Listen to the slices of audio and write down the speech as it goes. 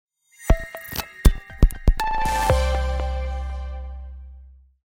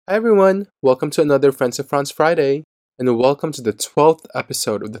Hi everyone, welcome to another Friends of France Friday, and welcome to the 12th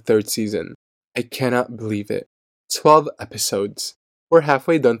episode of the third season. I cannot believe it. 12 episodes. We're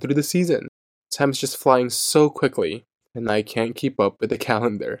halfway done through the season. Time is just flying so quickly, and I can't keep up with the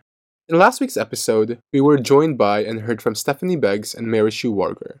calendar. In last week's episode, we were joined by and heard from Stephanie Beggs and Mary Shu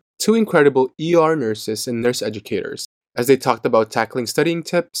Warger, two incredible ER nurses and nurse educators, as they talked about tackling studying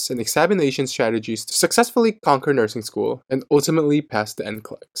tips and examination strategies to successfully conquer nursing school and ultimately pass the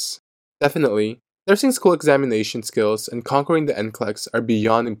NCLEX. Definitely, nursing school examination skills and conquering the NCLEX are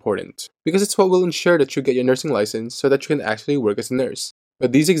beyond important because it's what will ensure that you get your nursing license so that you can actually work as a nurse.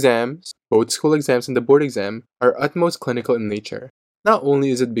 But these exams, both school exams and the board exam, are utmost clinical in nature. Not only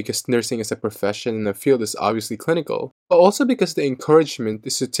is it because nursing as a profession and a field is obviously clinical, but also because the encouragement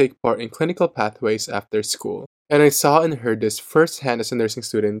is to take part in clinical pathways after school. And I saw and heard this firsthand as a nursing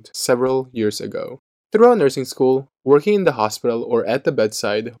student several years ago. Throughout nursing school, working in the hospital or at the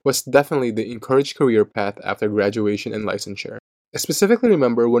bedside was definitely the encouraged career path after graduation and licensure. I specifically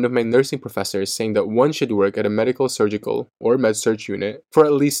remember one of my nursing professors saying that one should work at a medical surgical or med-surg unit for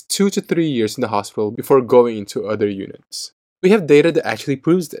at least 2 to 3 years in the hospital before going into other units. We have data that actually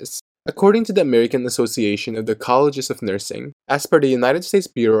proves this. According to the American Association of the Colleges of Nursing, as per the United States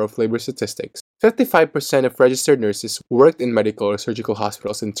Bureau of Labor Statistics, 55% of registered nurses worked in medical or surgical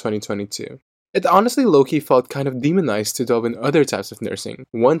hospitals in 2022. It honestly low-key felt kind of demonized to delve in other types of nursing,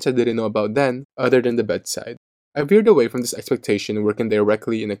 ones I didn't know about then, other than the bedside. I veered away from this expectation working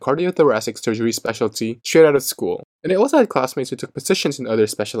directly in a cardiothoracic surgery specialty straight out of school, and I also had classmates who took positions in other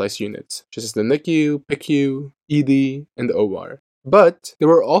specialized units, such as the NICU, PICU, ED, and the OR. But there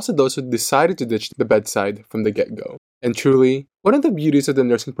were also those who decided to ditch the bedside from the get-go. And truly, one of the beauties of the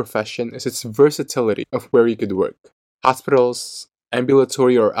nursing profession is its versatility of where you could work. Hospitals,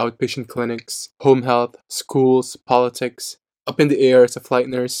 ambulatory or outpatient clinics, home health, schools, politics, up in the air as a flight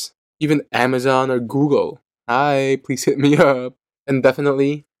nurse, even Amazon or Google. Hi, please hit me up. And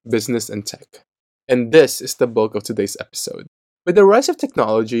definitely, business and tech. And this is the bulk of today's episode. With the rise of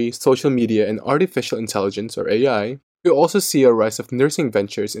technology, social media, and artificial intelligence or AI, we also see a rise of nursing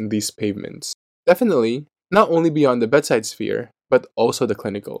ventures in these pavements. Definitely, not only beyond the bedside sphere, but also the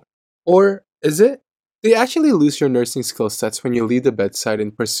clinical. Or is it? Do you actually lose your nursing skill sets when you leave the bedside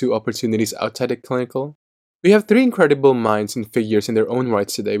and pursue opportunities outside the clinical? We have 3 incredible minds and figures in their own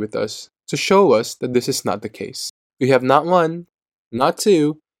rights today with us to show us that this is not the case. We have not 1, not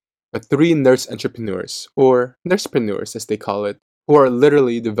 2, but 3 nurse entrepreneurs, or NursePreneurs as they call it, who are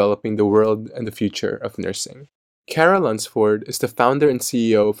literally developing the world and the future of nursing. Kara Lunsford is the founder and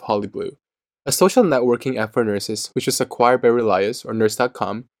CEO of HollyBlue, a social networking app for nurses which was acquired by Relias or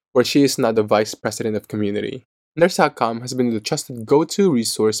Nurse.com, where she is now the Vice President of Community. Nurse.com has been the trusted go-to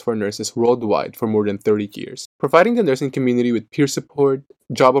resource for nurses worldwide for more than 30 years, providing the nursing community with peer support,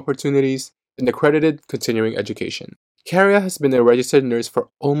 job opportunities, and accredited continuing education. Kara has been a registered nurse for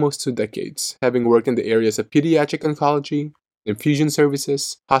almost 2 decades, having worked in the areas of pediatric oncology, infusion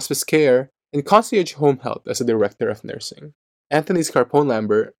services, hospice care, and concierge home health as a director of nursing. Anthony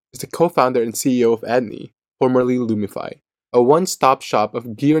Scarpone-Lambert is the co-founder and CEO of Adni, formerly Lumify, a one-stop shop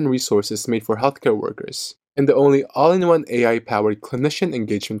of gear and resources made for healthcare workers, and the only all-in-one AI-powered clinician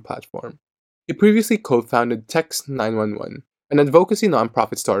engagement platform. He previously co-founded Text 911, an advocacy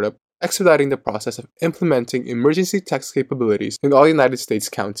nonprofit startup expediting the process of implementing emergency text capabilities in all United States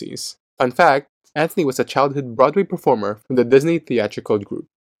counties. Fun fact, Anthony was a childhood Broadway performer from the Disney Theatrical Group.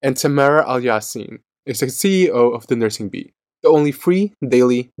 And Tamara Al-Yassin is the CEO of The Nursing Beat, the only free,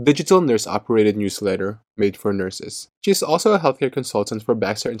 daily, digital nurse-operated newsletter made for nurses. She is also a healthcare consultant for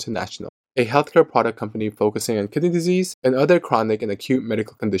Baxter International, a healthcare product company focusing on kidney disease and other chronic and acute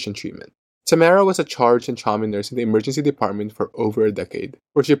medical condition treatment. Tamara was a charge and trauma nurse in the emergency department for over a decade,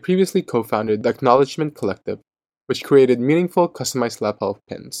 where she previously co-founded the Acknowledgement Collective, which created meaningful customized lap health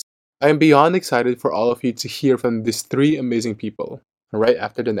pins. I am beyond excited for all of you to hear from these 3 amazing people right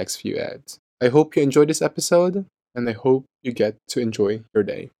after the next few ads. I hope you enjoyed this episode, and I hope you get to enjoy your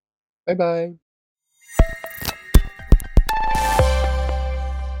day. Bye-bye!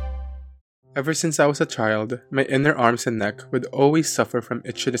 Ever since I was a child, my inner arms and neck would always suffer from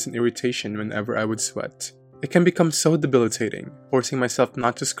itchiness and irritation whenever I would sweat. It can become so debilitating, forcing myself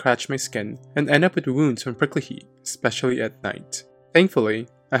not to scratch my skin and end up with wounds from prickly heat, especially at night. Thankfully,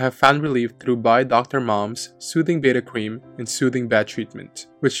 I have found relief through by Dr. Mom's Soothing Beta Cream and Soothing Bat Treatment,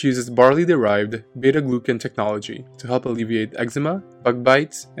 which uses barley-derived beta-glucan technology to help alleviate eczema, bug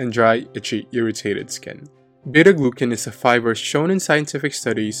bites, and dry, itchy, irritated skin. Beta-glucan is a fiber shown in scientific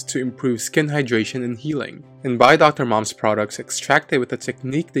studies to improve skin hydration and healing, and by Dr. Mom's products extracted with a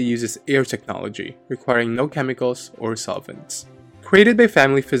technique that uses air technology, requiring no chemicals or solvents. Created by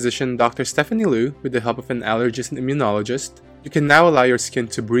family physician Dr. Stephanie Liu with the help of an allergist and immunologist, you can now allow your skin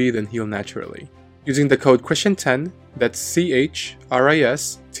to breathe and heal naturally. Using the code Christian10, that's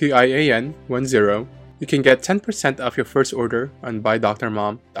CHRISTIAN10, you can get 10% off your first order on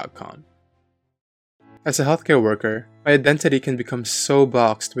buydoctormom.com. As a healthcare worker, my identity can become so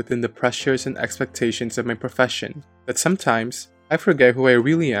boxed within the pressures and expectations of my profession that sometimes I forget who I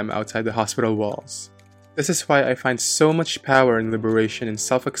really am outside the hospital walls. This is why I find so much power and liberation in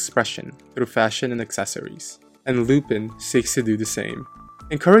self-expression through fashion and accessories, and Lupin seeks to do the same.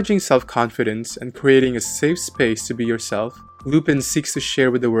 Encouraging self-confidence and creating a safe space to be yourself, Lupin seeks to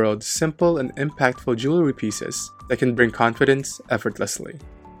share with the world simple and impactful jewelry pieces that can bring confidence effortlessly.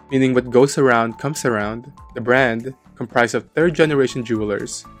 Meaning what goes around comes around, the brand, comprised of third-generation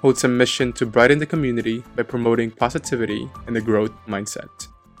jewelers, holds a mission to brighten the community by promoting positivity and a growth mindset.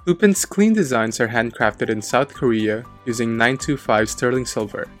 Lupin's clean designs are handcrafted in South Korea using 925 sterling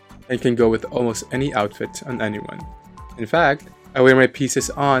silver and can go with almost any outfit on anyone. In fact, I wear my pieces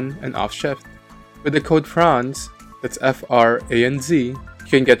on and off shift. With the code FRANZ, that's FRANZ, you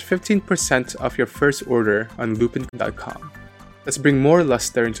can get 15% off your first order on lupin.com. Let's bring more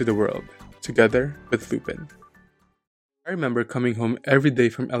luster into the world, together with Lupin. I remember coming home every day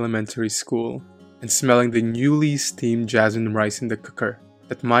from elementary school and smelling the newly steamed jasmine rice in the cooker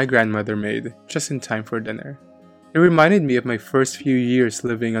that my grandmother made just in time for dinner. It reminded me of my first few years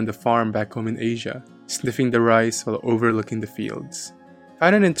living on the farm back home in Asia, sniffing the rice while overlooking the fields.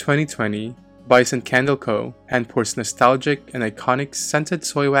 Founded in 2020, Bison Candle Co. hand-pours nostalgic and iconic scented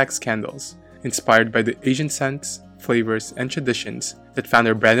soy wax candles inspired by the Asian scents, flavors, and traditions that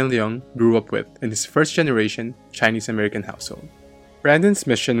founder Brandon Leung grew up with in his first-generation Chinese-American household. Brandon's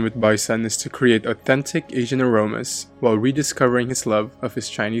mission with Bison is to create authentic Asian aromas while rediscovering his love of his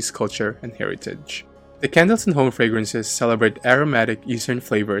Chinese culture and heritage. The candles and home fragrances celebrate aromatic Eastern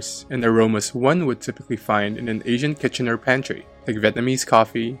flavors and aromas one would typically find in an Asian kitchen or pantry, like Vietnamese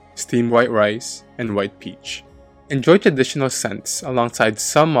coffee, steamed white rice, and white peach. Enjoy traditional scents alongside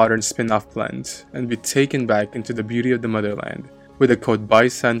some modern spin-off blends and be taken back into the beauty of the motherland with the code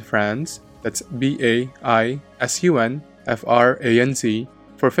BISONFRANZ, that's BAISUNFRANZ,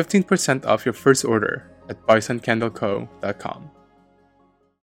 for 15% off your first order at bisoncandleco.com.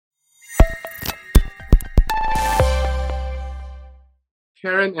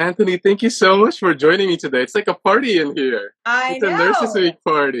 Karen, Anthony, thank you so much for joining me today. It's like a party in here. It's a Nurses Week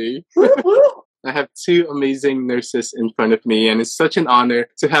party. I have two amazing nurses in front of me, and it's such an honor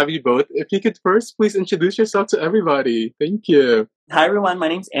to have you both. If you could first please introduce yourself to everybody. Thank you. Hi, everyone. My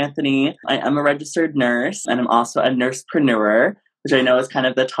name's Anthony. I am a registered nurse, and I'm also a nursepreneur, which I know is kind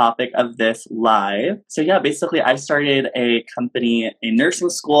of the topic of this live. So yeah, basically I started a company, a nursing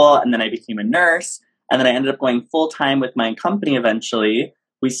school, and then I became a nurse. And then I ended up going full-time with my company eventually.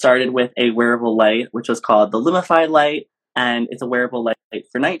 We started with a wearable light, which was called the Lumify light. And it's a wearable light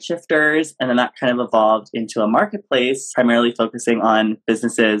for night shifters. And then that kind of evolved into a marketplace, primarily focusing on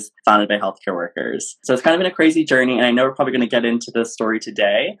businesses founded by healthcare workers. So it's kind of been a crazy journey. And I know we're probably going to get into this story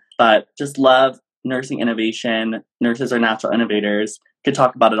today, but just love nursing innovation. Nurses are natural innovators. Could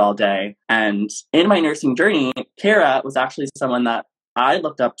talk about it all day. And in my nursing journey, Kara was actually someone that I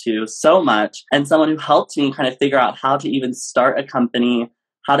looked up to so much, and someone who helped me kind of figure out how to even start a company,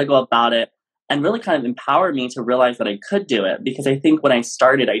 how to go about it, and really kind of empower me to realize that I could do it. Because I think when I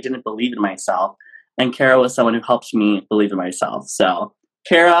started, I didn't believe in myself. And Kara was someone who helped me believe in myself. So,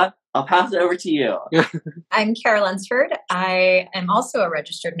 Kara, I'll pass it over to you. I'm Kara Lunsford. I am also a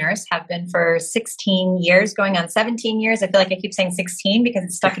registered nurse, have been for 16 years, going on 17 years. I feel like I keep saying 16 because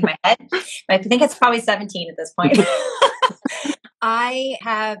it's stuck in my head. But I think it's probably 17 at this point. I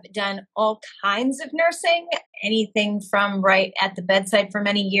have done all kinds of nursing, anything from right at the bedside for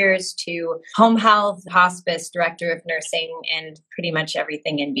many years to home health, hospice, director of nursing, and pretty much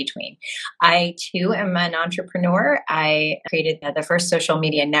everything in between. I too am an entrepreneur. I created the first social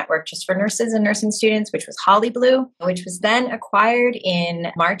media network just for nurses and nursing students, which was Holly Blue, which was then acquired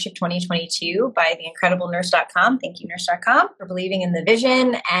in March of 2022 by the incredible nurse.com. Thank you, nurse.com, for believing in the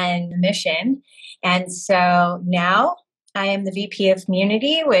vision and the mission. And so now I am the VP of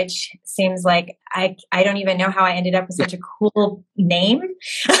Community, which seems like I don't even know how I ended up with such a cool name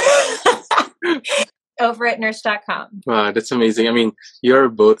over at nurse.com. Wow, that's amazing. I mean, you're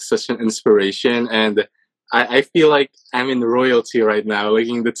both such an inspiration, and I feel like I'm in royalty right now,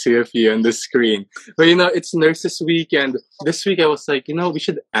 looking the two of you on the screen. But it's Nurses Week, and this week I was like, we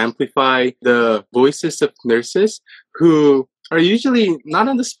should amplify the voices of nurses who are usually not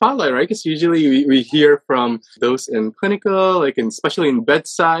on the spotlight, right? Because usually we hear from those in clinical, like especially in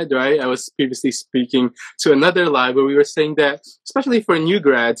bedside, right? I was previously speaking to another lab where we were saying that, especially for new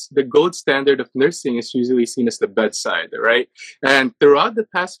grads, the gold standard of nursing is usually seen as the bedside, right? And throughout the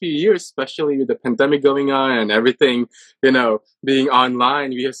past few years, especially with the pandemic going on and everything, being online,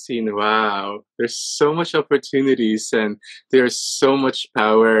 we have seen, wow, there's so much opportunities and there's so much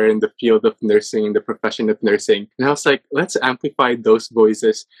power in the field of nursing, in the profession of nursing. And I was like, let's amplify those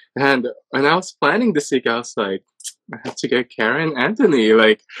voices. And when I was planning this week, I was like, I have to get Karen and Anthony.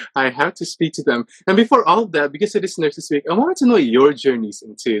 Like, I have to speak to them. And before all of that, because it is Nurses Week, I wanted to know your journeys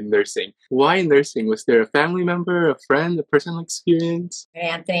into nursing. Why nursing? Was there a family member, a friend, a personal experience? Hey,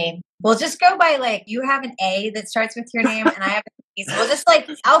 Anthony. We'll just go by you have an A that starts with your name, and I have an E. So we'll just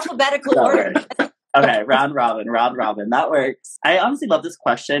alphabetical order. Okay, round robin. That works. I honestly love this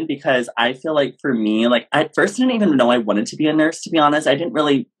question because I feel like for me, I at first didn't even know I wanted to be a nurse, to be honest. I didn't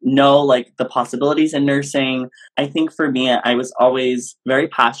really know the possibilities in nursing. I think for me, I was always very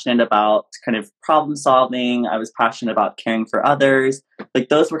passionate about kind of problem solving. I was passionate about caring for others.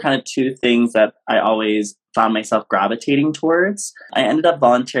 Those were kind of two things that I always found myself gravitating towards. I ended up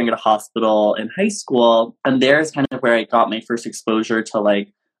volunteering at a hospital in high school, and there's kind of where I got my first exposure to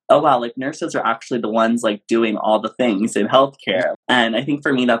oh wow, nurses are actually the ones doing all the things in healthcare. And I think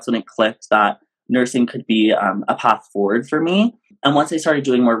for me, that's when it clicked that nursing could be a path forward for me. And once I started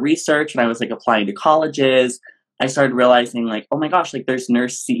doing more research and I was applying to colleges, I started realizing oh my gosh, there's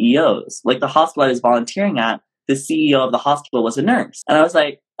nurse CEOs. The hospital I was volunteering at, the CEO of the hospital was a nurse. And I was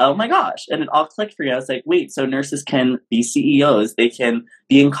like, oh my gosh. And it all clicked for me. I was like, wait, so nurses can be CEOs. They can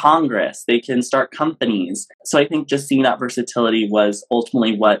be in Congress. They can start companies. So I think just seeing that versatility was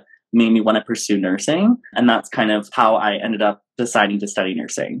ultimately what made me want to pursue nursing. And that's kind of how I ended up deciding to study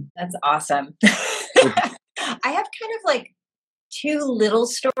nursing. That's awesome. I have kind of two little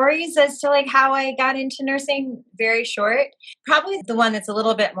stories as to how I got into nursing, very short. Probably the one that's a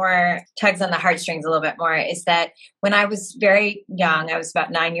little bit more tugs on the heartstrings a little bit more is that when I was very young, I was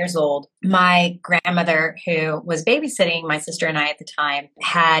about 9 years old, my grandmother, who was babysitting my sister and I at the time,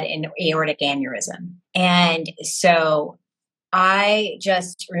 had an aortic aneurysm. And so I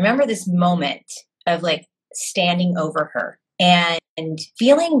just remember this moment of standing over her and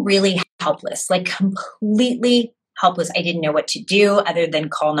feeling really helpless, completely helpless. I didn't know what to do other than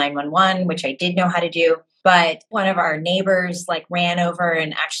call 911, which I did know how to do. But one of our neighbors ran over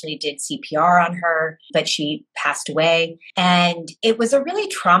and actually did CPR on her, but she passed away. And it was a really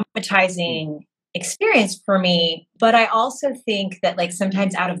traumatizing experience for me. But I also think that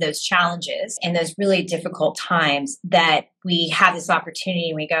sometimes out of those challenges and those really difficult times that we have this opportunity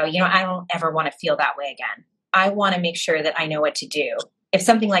and we go, I don't ever want to feel that way again. I want to make sure that I know what to do. If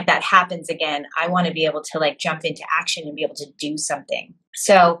something like that happens again, I want to be able to jump into action and be able to do something.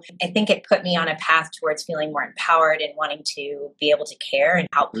 So I think it put me on a path towards feeling more empowered and wanting to be able to care and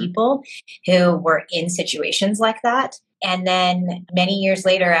help people who were in situations like that. And then many years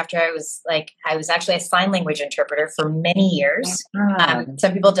later, after I was actually a sign language interpreter for many years.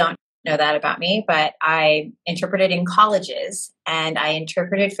 Some people don't know that about me, but I interpreted in colleges and I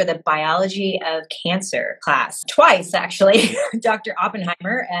interpreted for the biology of cancer class twice, actually. Dr.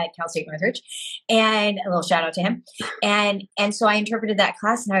 Oppenheimer at Cal State Northridge, and a little shout out to him. And so I interpreted that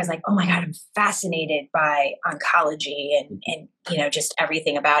class and I was like, oh my God, I'm fascinated by oncology and just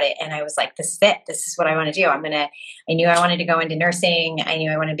everything about it. And I was like, this is it. This is what I want to do. I knew I wanted to go into nursing. I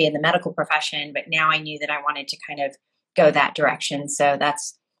knew I wanted to be in the medical profession, but now I knew that I wanted to kind of go that direction. So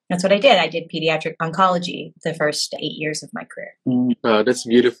that's what I did. I did pediatric oncology the first 8 years of my career. Oh, that's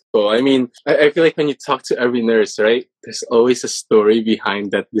beautiful. I mean, I feel like when you talk to every nurse, right, there's always a story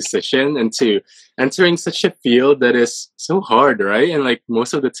behind that decision and to entering such a field that is so hard, right? And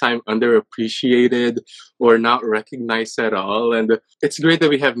most of the time underappreciated or not recognized at all. And it's great that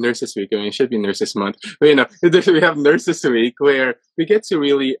we have Nurses Week. I mean, it should be Nurses Month. But, we have Nurses Week where we get to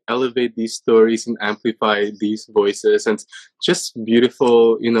really elevate these stories and amplify these voices and just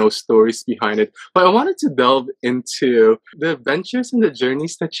beautiful, stories behind it. But I wanted to delve into the adventures and the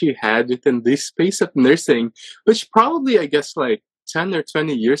journeys that you had within this space of nursing, which probably, I guess, 10 or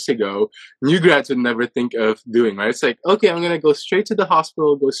 20 years ago, new grads would never think of doing, right? It's okay, I'm going to go straight to the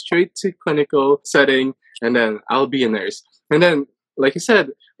hospital, go straight to clinical setting, and then I'll be a nurse. And then, like you said,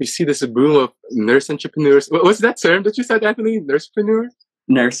 we see this boom of nurse entrepreneurs. What was that term that you said, Anthony? NursePreneur?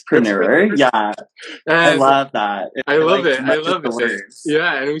 NursePreneur, yeah. And I love that. I love it.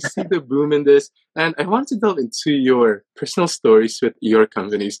 Yeah, and we see the boom in this. And I want to delve into your personal stories with your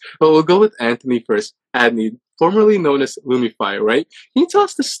companies. But we'll go with Anthony first. Adni, formerly known as Lumify, right? Can you tell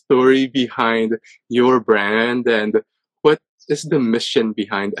us the story behind your brand and what is the mission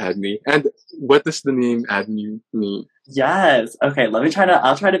behind Adni? And what does the name Adni mean? Yes. Okay,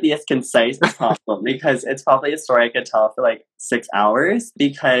 I'll try to be as concise as possible because it's probably a story I could tell for like 6 hours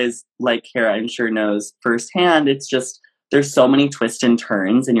because like Kara, I'm sure knows firsthand, it's just, there's so many twists and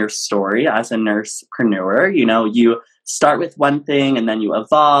turns in your story as a nursepreneur. You know, you start with one thing and then you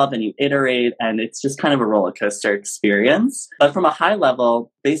evolve and you iterate, and it's just kind of a roller coaster experience. But from a high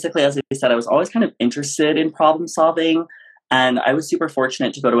level, basically, as I said, I was always kind of interested in problem solving. And I was super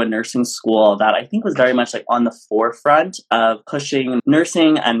fortunate to go to a nursing school that I think was very much like on the forefront of pushing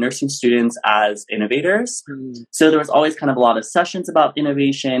nursing and nursing students as innovators. So there was always kind of a lot of sessions about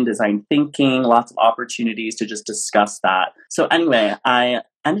innovation, design thinking, lots of opportunities to just discuss that. So anyway, I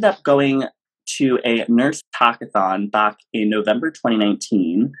ended up going to a nurse hackathon back in November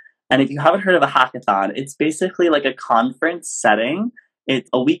 2019. And if you haven't heard of a hackathon, it's basically like a conference setting. It's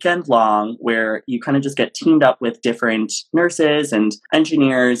a weekend long where you kind of just get teamed up with different nurses and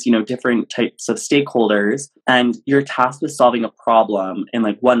engineers, you know, different types of stakeholders, and you're tasked with solving a problem in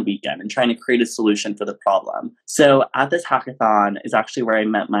like one weekend and trying to create a solution for the problem. So at this hackathon is actually where I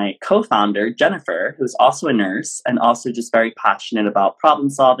met my co-founder, Jennifer, who's also a nurse and also just very passionate about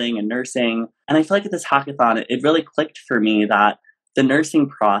problem solving and nursing. And I feel like at this hackathon, it really clicked for me that the nursing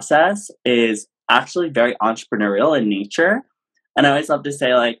process is actually very entrepreneurial in nature. And I always love to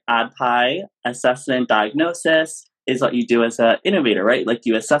say, like, ADPI, assessment diagnosis, is what you do as an innovator, right? Like,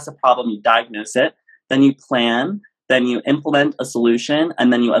 you assess a problem, you diagnose it, then you plan, then you implement a solution,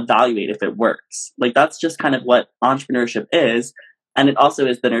 and then you evaluate if it works. Like, that's just kind of what entrepreneurship is. And it also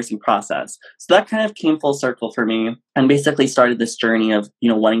is the nursing process. So that kind of came full circle for me and basically started this journey of, you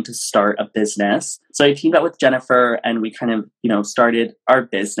know, wanting to start a business. So I teamed up with Jennifer and we kind of, you know, started our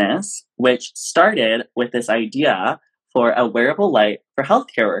business, which started with this idea for a wearable light for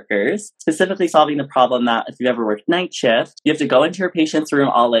healthcare workers, specifically solving the problem that if you ever worked night shift, you have to go into your patient's room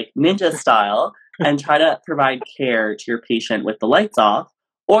all like ninja style and try to provide care to your patient with the lights off,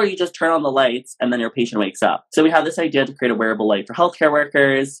 or you just turn on the lights and then your patient wakes up. So we have this idea to create a wearable light for healthcare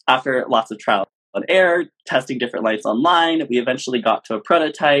workers. After lots of trial and error, testing different lights online, we eventually got to a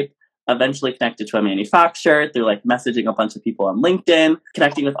prototype, eventually connected to a manufacturer through like messaging a bunch of people on LinkedIn,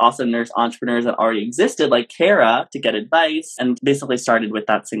 connecting with awesome nurse entrepreneurs that already existed like Kara to get advice, and basically started with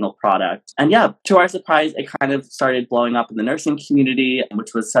that single product. And yeah, to our surprise, it kind of started blowing up in the nursing community,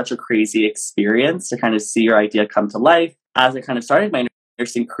 which was such a crazy experience to kind of see your idea come to life. As I kind of started my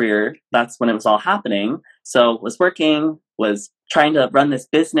nursing career, that's when it was all happening. So was trying to run this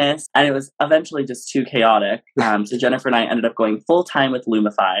business, and it was eventually just too chaotic. So Jennifer and I ended up going full-time with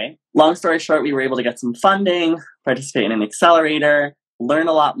Lumify. Long story short, we were able to get some funding, participate in an accelerator, learn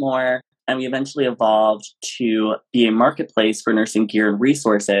a lot more, and we eventually evolved to be a marketplace for nursing gear and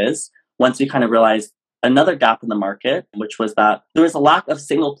resources once we kind of realized another gap in the market, which was that there was a lack of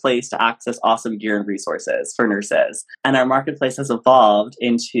single place to access awesome gear and resources for nurses. And our marketplace has evolved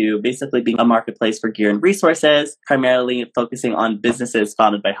into basically being a marketplace for gear and resources, primarily focusing on businesses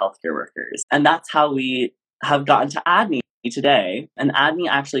founded by healthcare workers. And that's how we have gotten to Adni today. And Adni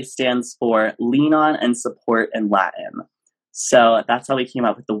actually stands for Lean On and Support in Latin. So that's how we came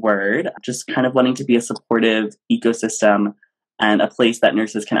up with the word, just kind of wanting to be a supportive ecosystem and a place that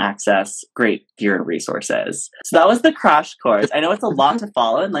nurses can access great gear and resources. So that was the crash course. I know it's a lot to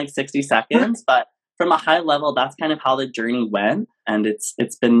follow in like 60 seconds, but from a high level, that's kind of how the journey went. And it's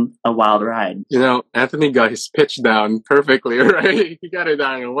been a wild ride. You know, Anthony got his pitch down perfectly, right? He got it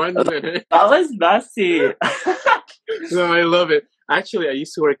down in 1 minute. That was messy. No, I love it. Actually, I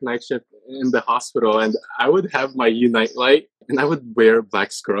used to work night shift in the hospital, and I would have my Unite light, and I would wear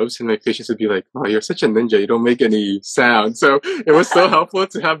black scrubs, and my patients would be like, "Oh, you're such a ninja. You don't make any sound." So it was so helpful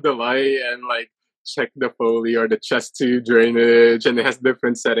to have the light and like check the Foley or the chest tube drainage, and it has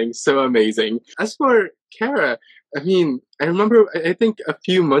different settings. So amazing. As for Kara, I mean, I remember, I think a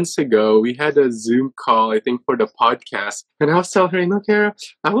few months ago, we had a Zoom call, I think, for the podcast. And I was telling her, no, Kara,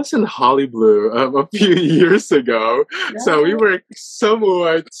 I was in Hollyblue a few years ago. Yeah. So we were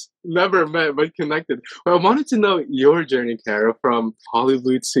somewhat never met, but connected. Well, I wanted to know your journey, Kara, from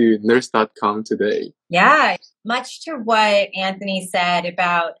Hollyblue to nurse.com today. Yeah, much to what Anthony said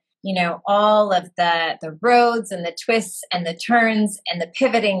about, you know, all of the roads and the twists and the turns and the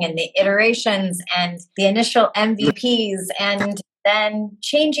pivoting and the iterations and the initial MVPs and then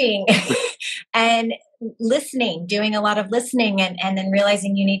changing and listening, doing a lot of listening and then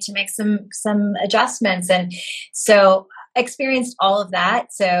realizing you need to make some adjustments. And so experienced all of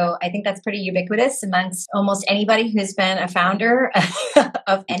that. So I think that's pretty ubiquitous amongst almost anybody who's been a founder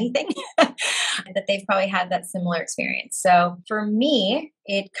of anything, that they've probably had that similar experience. So for me,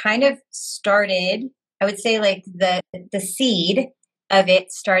 it kind of started I would say like the seed of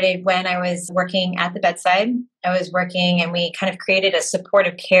it started when I was working at the bedside. I was working and we kind of created a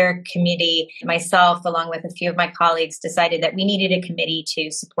supportive care committee. Myself, along with a few of my colleagues, decided that we needed a committee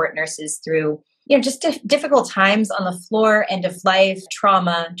to support nurses through, just difficult times on the floor, end of life,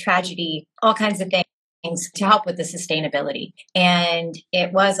 trauma, tragedy, all kinds of things to help with the sustainability. And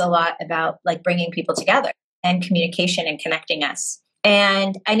it was a lot about like bringing people together and communication and connecting us.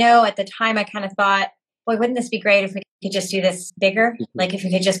 And I know at the time I kind of thought, boy, wouldn't this be great if we could just do this bigger? Like if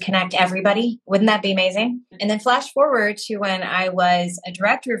we could just connect everybody, wouldn't that be amazing? And then flash forward to when I was a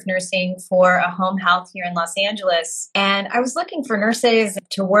director of nursing for a home health here in Los Angeles. And I was looking for nurses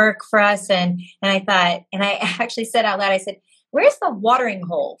to work for us. And I thought, and I actually said out loud, I said, where's the watering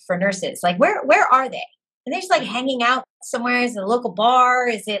hole for nurses? Like, where are they? And they're just like hanging out somewhere. Is it a local bar?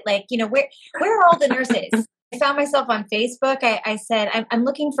 Is it like, where are all the nurses? I found myself on Facebook. I said, I'm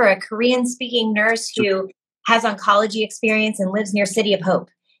looking for a Korean speaking nurse who has oncology experience and lives near City of Hope.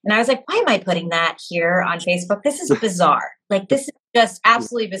 And I was like, why am I putting that here on Facebook? This is bizarre. Like, this is just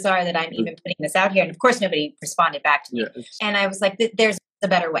absolutely bizarre that I'm even putting this out here. And of course, nobody responded back to me. Yeah. And I was like, there's a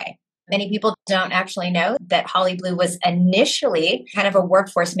better way. Many people don't actually know that Holly Blue was initially kind of a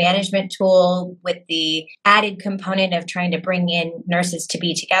workforce management tool with the added component of trying to bring in nurses to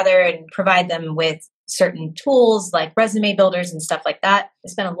be together and provide them with certain tools like resume builders and stuff like that. I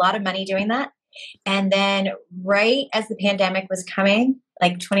spent a lot of money doing that. And then right as the pandemic was coming,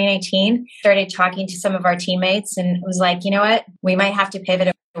 like 2019, started talking to some of our teammates and was like, you know what, we might have to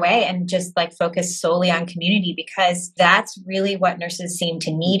pivot away and just like focus solely on community because that's really what nurses seem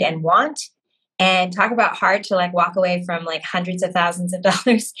to need and want. And talk about hard to like walk away from like hundreds of thousands of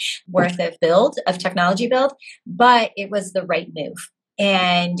dollars worth of technology build, but it was the right move.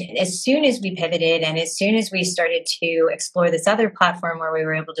 And as soon as we pivoted and as soon as we started to explore this other platform where we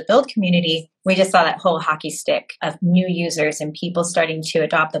were able to build community, we just saw that whole hockey stick of new users and people starting to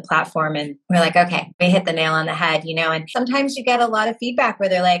adopt the platform. And we're like, okay, we hit the nail on the head, and sometimes you get a lot of feedback where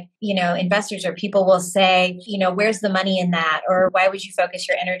they're like, investors or people will say, where's the money in that? Or why would you focus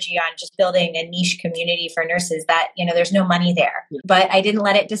your energy on just building a niche community for nurses that, there's no money there? But I didn't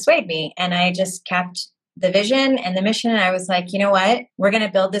let it dissuade me. And I just kept the vision and the mission. And I was like, you know what? We're going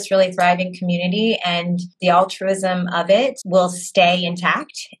to build this really thriving community and the altruism of it will stay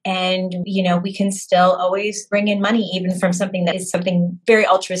intact. And, we can still always bring in money, even from something that is something very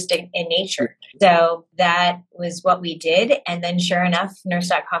altruistic in nature. So that was what we did. And then sure enough,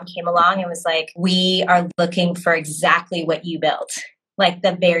 nurse.com came along and was like, we are looking for exactly what you built. Like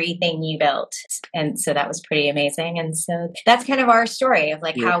the very thing you built. And so that was pretty amazing. And so that's kind of our story of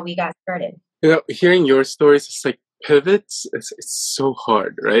like how we got started. Hearing your stories, it's like pivots, it's so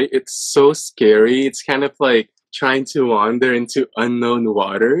hard, right? It's so scary. It's kind of like trying to wander into unknown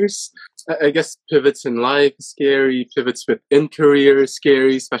waters. I guess pivots in life is scary. Pivots within career is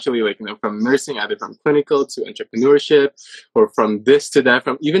scary, especially like, from nursing, either from clinical to entrepreneurship or from this to that,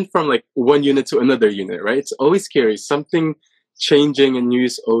 from like one unit to another unit, right? It's always scary. Something changing and new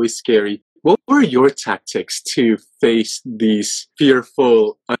is always scary. What were your tactics to face these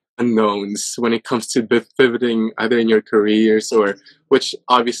fearful unknowns when it comes to pivoting either in your careers or which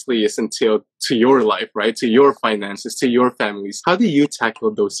obviously is entailed to your life, right? To your finances, to your families. How do you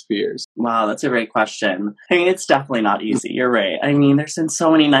tackle those fears? Wow, that's a great question. I mean, it's definitely not easy. You're right. I mean, there's been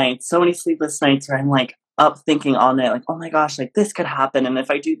so many nights, so many sleepless nights where I'm like up thinking all night, like, oh my gosh, like this could happen. And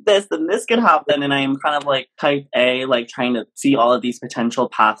if I do this, then this could happen. And I am kind of like type A, like trying to see all of these potential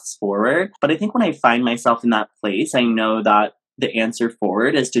paths forward. But I think when I find myself in that place, I know that the answer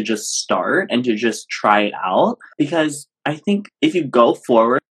forward is to just start and to just try it out. Because I think if you go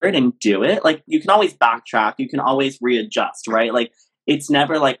forward and do it, like you can always backtrack, you can always readjust, right? Like it's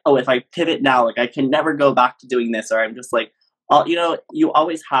never like, oh, if I pivot now, like I can never go back to doing this, or I'm just like, you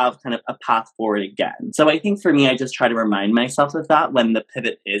always have kind of a path forward again. So I think for me, I just try to remind myself of that when the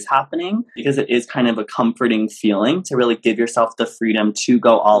pivot is happening, because it is kind of a comforting feeling to really give yourself the freedom to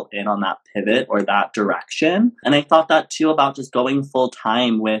go all in on that pivot or that direction. And I thought that too about just going full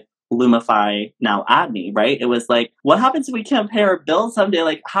time with Lumify, now Adni, right? It was like, what happens if we can't pay our bills someday?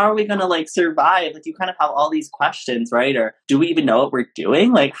 Like, how are we going to like survive? Like, you kind of have all these questions, right? Or do we even know what we're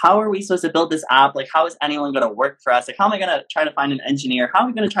doing? Like, how are we supposed to build this app? Like, how is anyone going to work for us? Like, how am I going to try to find an engineer? How are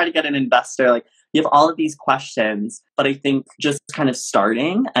we going to try to get an investor? Like, you have all of these questions, but I think just kind of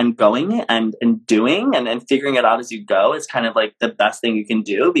starting and going and doing and figuring it out as you go is kind of like the best thing you can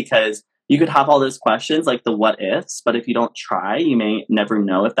do, because you could have all those questions, like the what ifs, but if you don't try, you may never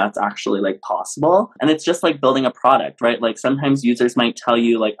know if that's actually like possible. And it's just like building a product, right? Like sometimes users might tell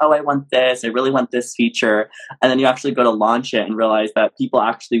you like, oh, I want this, I really want this feature. And then you actually go to launch it and realize that people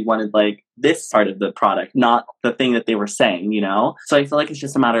actually wanted like this part of the product, not the thing that they were saying, you know? So I feel like it's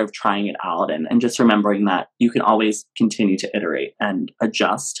just a matter of trying it out and just remembering that you can always continue to iterate and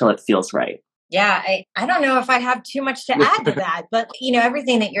adjust till it feels right. Yeah, I don't know if I have too much to add to that, but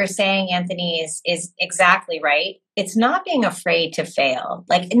everything that you're saying, Anthony, is exactly right. It's not being afraid to fail,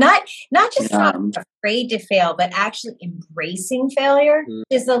 like not just not afraid to fail, but actually embracing failure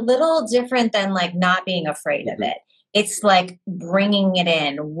is a little different than like not being afraid of it. It's like bringing it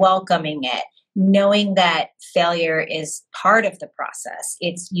in, welcoming it, knowing that failure is part of the process.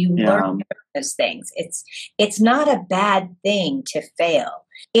 It's you learn those things. It's not a bad thing to fail.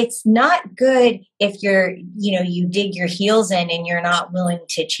 It's not good if you dig your heels in and you're not willing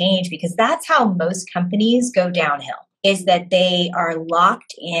to change, because that's how most companies go downhill, is that they are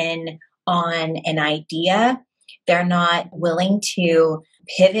locked in on an idea. They're not willing to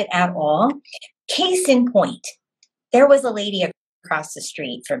pivot at all. Case in point, there was a lady across the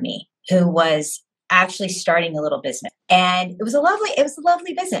street from me who was actually starting a little business, and it was a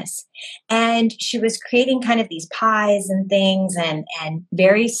lovely business. And she was creating kind of these pies and things and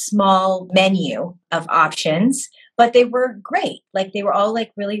very small menu of options, but they were great. Like they were all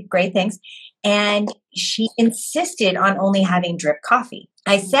like really great things. And she insisted on only having drip coffee.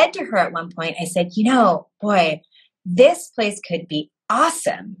 I said to her at one point, I said, boy, this place could be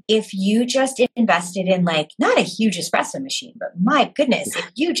awesome if you just invested in like, not a huge espresso machine, but my goodness, if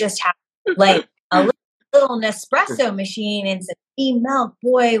you just have like a little Nespresso machine and some steamed milk,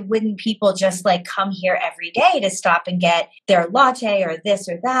 boy, wouldn't people just like come here every day to stop and get their latte or this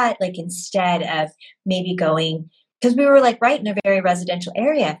or that, like instead of maybe going, because we were like right in a very residential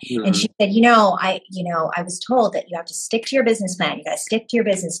area. And she said, I was told that you have to stick to your business plan. You got to stick to your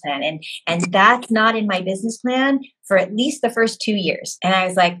business plan. And that's not in my business plan for at least the first 2 years. And I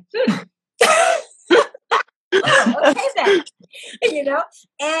was like, okay then,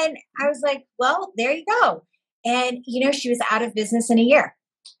 and I was like, well, there you go. And, she was out of business in a year.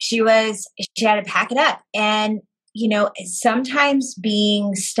 She had to pack it up. And, sometimes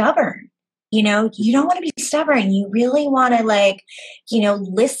being stubborn, you don't want to be stubborn. You really want to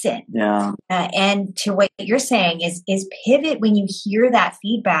listen. Yeah. And to what you're saying is pivot when you hear that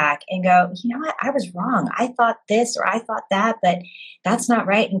feedback and go, you know what, I was wrong. I thought this or I thought that, but that's not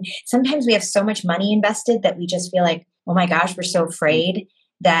right. And sometimes we have so much money invested that we just feel like, oh my gosh, we're so afraid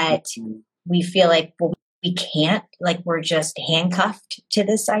that we feel like, well, we can't, like we're just handcuffed to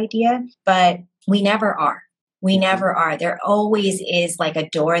this idea, but we never are. We never are. There always is like a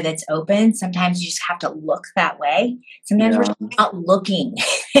door that's open. Sometimes you just have to look that way. Sometimes we're just not looking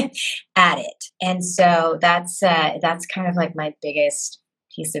at it. And so that's kind of like my biggest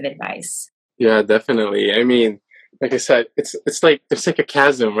piece of advice. Yeah, definitely. I mean, like I said, it's like there's like a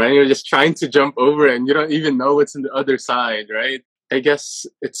chasm, right? You're just trying to jump over it and you don't even know what's on the other side, right? I guess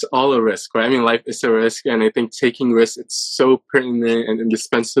it's all a risk, right? I mean, life is a risk, and I think taking risks, it's so pertinent and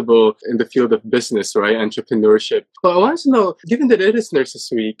indispensable in the field of business, right? Entrepreneurship. Well, I want to know, given that it is Nurses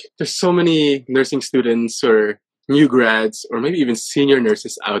Week, there's so many nursing students or new grads or maybe even senior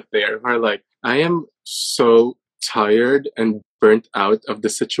nurses out there who are like, I am so tired and burnt out of the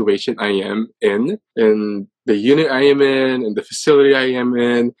situation I am in the unit I am in the facility I am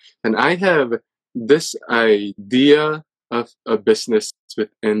in, and I have this idea of a business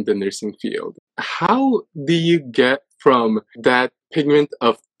within the nursing field. How do you get from that pigment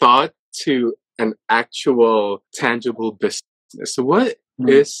of thought to an actual tangible business? What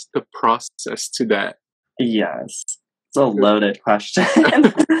is the process to that? Yes. It's a loaded question.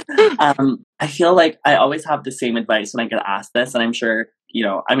 I feel like I always have the same advice when I get asked this, and I'm sure,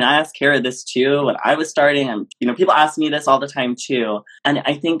 I asked Kara this too when I was starting, and, people ask me this all the time too. And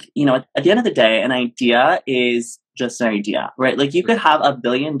I think, at the end of the day, an idea is just an idea, right? Like you could have $1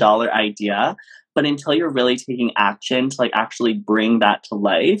 billion idea, but until you're really taking action to like actually bring that to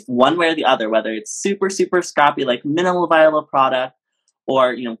life, one way or the other, whether it's super, super scrappy, like minimal viable product,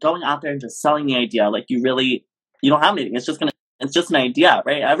 or, going out there and just selling the idea, like you don't have anything. It's just an idea,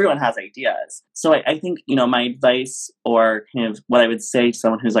 right? Everyone has ideas. So I think, my advice or kind of what I would say to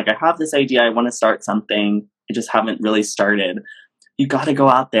someone who's like, I have this idea, I want to start something, I just haven't really started. You got to go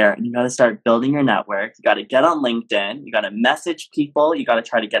out there and you got to start building your network. You got to get on LinkedIn. You got to message people. You got to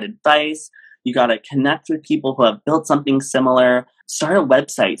try to get advice. You got to connect with people who have built something similar. Start a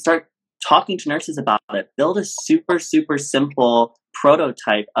website. Start talking to nurses about it. Build a super, super simple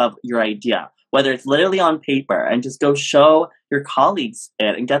prototype of your idea. whether it's literally on paper, and just go show your colleagues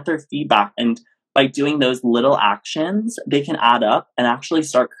it and get their feedback. And by doing those little actions, they can add up and actually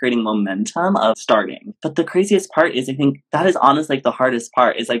start creating momentum of starting. But the craziest part is, I think that is honestly like the hardest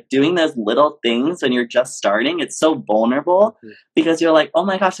part, is like doing those little things when you're just starting. It's so vulnerable because you're like, oh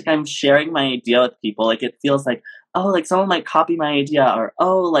my gosh, like I'm sharing my idea with people. Like it feels like, oh, like someone might copy my idea, or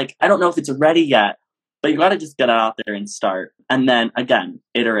oh, like I don't know if it's ready yet. But you got to just get out there and start. And then again,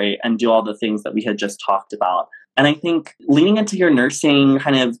 iterate and do all the things that we had just talked about. And I think leaning into your nursing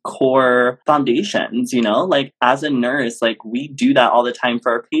kind of core foundations, you know, like as a nurse, like we do that all the time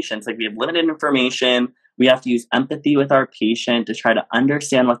for our patients. Like we have limited information. We have to use empathy with our patient to try to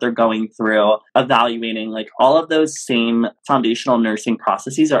understand what they're going through, evaluating, like all of those same foundational nursing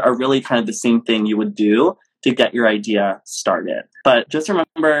processes are really kind of the same thing you would do to get your idea started. But just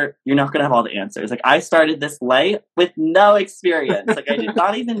remember, you're not going to have all the answers. Like I started this light with no experience. Like I did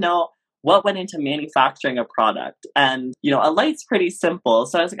not even know what went into manufacturing a product. And, you know, a light's pretty simple.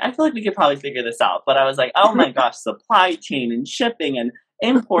 So I was like, I feel like we could probably figure this out. But I was like, oh my gosh, supply chain and shipping and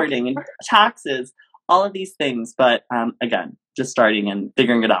importing and taxes, all of these things. But again, just starting and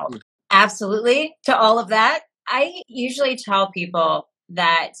figuring it out. Absolutely. To all of that, I usually tell people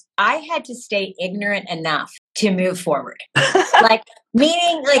that I had to stay ignorant enough to move forward. Like,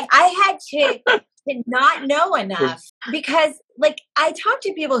 meaning, like, I had to not know enough, because like I talk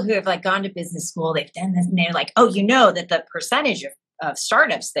to people who have like gone to business school, they've done this, and they're like, oh, you know that the percentage of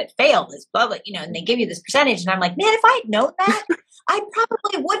startups that fail is blah, blah, you know, and they give you this percentage. And I'm like, man, if I had known that, I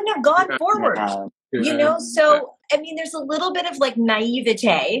probably wouldn't have gone forward, you know? So, I mean, there's a little bit of like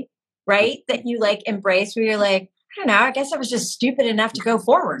naivete, right? That you like embrace, where you're like, I don't know, I guess I was just stupid enough to go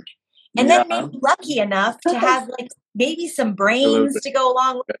forward. And then maybe lucky enough to have like maybe some brains to go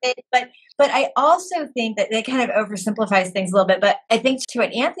along with it. But I also think that it kind of oversimplifies things a little bit. But I think to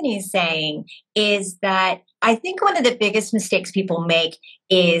what Anthony is saying is that I think one of the biggest mistakes people make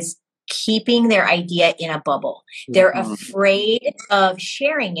is keeping their idea in a bubble. They're afraid of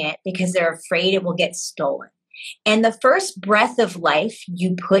sharing it because they're afraid it will get stolen. And the first breath of life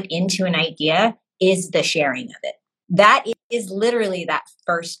you put into an idea is the sharing of it. That is literally that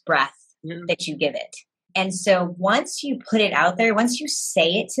first breath that you give it. And so once you put it out there, once you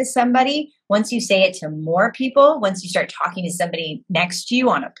say it to somebody, once you say it to more people, once you start talking to somebody next to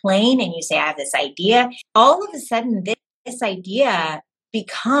you on a plane and you say, I have this idea, all of a sudden this idea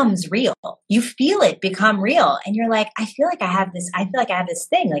becomes real. You feel it become real. And you're like, I feel like I have this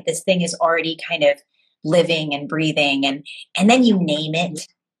thing. Like this thing is already kind of living and breathing. And then you name it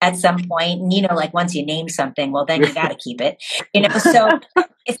at some point. And, you know, like once you name something, well, then you got to keep it, you know? So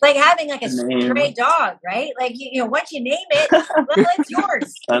it's like having like a stray dog, right? Like, you know, once you name it, well, it's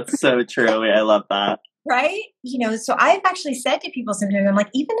yours. That's so true. I love that. Right? You know, so I've actually said to people sometimes, I'm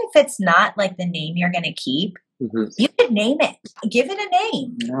like, even if it's not like the name you're going to keep, you could name it. Give it a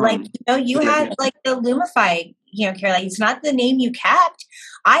name. Like, you know, you had like the Lumify, you know, Caroline, it's not the name you kept.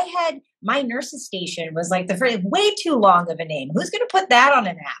 I had my nurse's station was like the first, way too long of a name. Who's going to put that on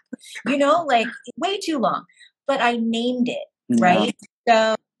an app? You know, like way too long. But I named it, right?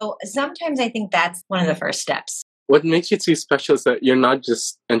 So sometimes I think that's one of the first steps. What makes you too special is that you're not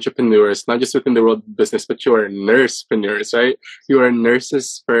just entrepreneurs, not just within the world of business, but you are nursepreneurs, right? You are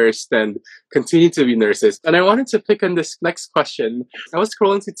nurses first and continue to be nurses. And I wanted to pick on this next question. I was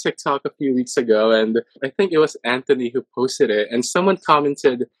scrolling to TikTok a few weeks ago, and I think it was Anthony who posted it. And someone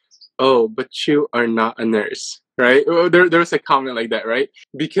commented, oh, but you are not a nurse, right? There was a comment like that, right?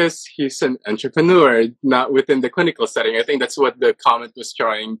 Because he's an entrepreneur, not within the clinical setting. I think that's what the comment was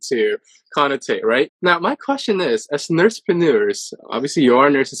trying to connotate, right? Now, my question is, as nursepreneurs, obviously you are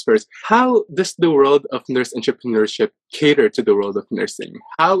nurses first, how does the world of nurse entrepreneurship cater to the world of nursing?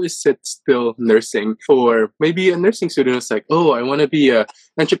 How is it still nursing for maybe a nursing student who's like, oh, I want to be an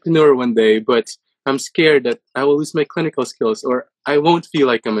entrepreneur one day, but I'm scared that I will lose my clinical skills or I won't feel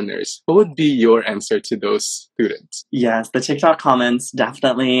like I'm a nurse. What would be your answer to those students? Yes, the TikTok comments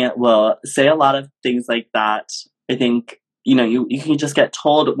definitely will say a lot of things like that. I think, you know, you can just get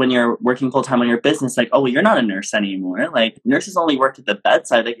told when you're working full time on your business, like, oh, well, you're not a nurse anymore. Like, nurses only work at the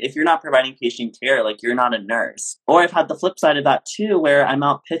bedside. Like, if you're not providing patient care, like, you're not a nurse. Or I've had the flip side of that too, where I'm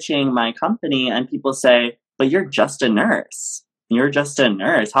out pitching my company and people say, but you're just a nurse. You're just a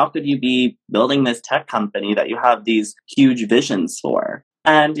nurse. How could you be building this tech company that you have these huge visions for?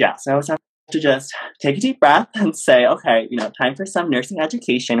 And yeah, so I always have to just take a deep breath and say, okay, you know, time for some nursing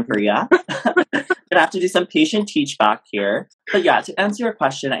education for you. Gonna have to do some patient teach back here. But yeah, to answer your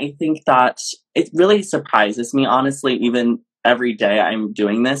question, I think that it really surprises me, honestly, even every day I'm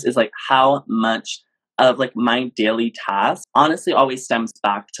doing this, is like how much of like my daily tasks honestly always stems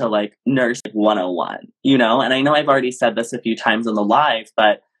back to like nurse 101, you know? And I know I've already said this a few times on the live,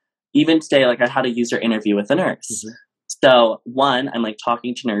 but even today, like I had a user interview with a nurse. Mm-hmm. So one, I'm like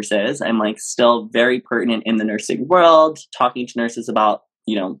talking to nurses. I'm like still very pertinent in the nursing world, talking to nurses about,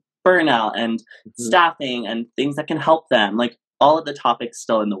 you know, burnout and staffing and things that can help them, like all of the topics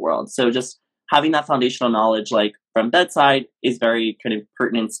still in the world. So just having that foundational knowledge, like from Bedside, is very kind of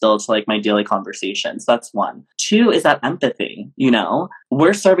pertinent still to like my daily conversations. That's one. Two is that empathy, you know,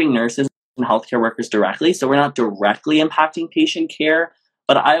 we're serving nurses and healthcare workers directly. So we're not directly impacting patient care.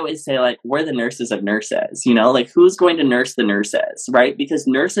 But I always say, like, we're the nurses of nurses, you know, like who's going to nurse the nurses, right? Because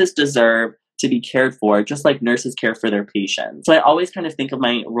nurses deserve to be cared for just like nurses care for their patients. So I always kind of think of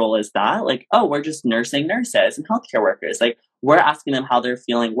my role as that, like, oh, we're just nursing nurses and healthcare workers. Like, we're asking them how they're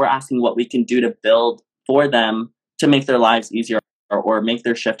feeling. We're asking what we can do to build for them to make their lives easier or make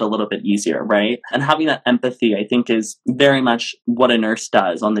their shift a little bit easier, right? And having that empathy, I think, is very much what a nurse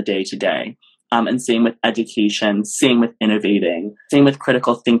does on the day to day. And same with education, same with innovating, same with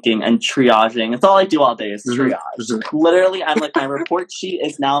critical thinking and triaging. It's all I do all day is triage. Mm-hmm. Literally, I'm like, my report sheet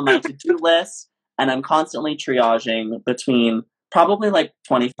is now my to-do list, and I'm constantly triaging between probably like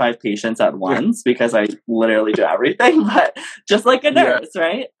 25 patients at once because I literally do everything, but just like a nurse,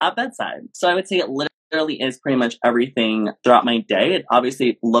 right? At bedside. So I would say it literally is pretty much everything throughout my day. It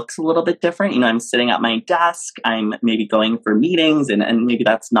obviously looks a little bit different. You know, I'm sitting at my desk, I'm maybe going for meetings, and maybe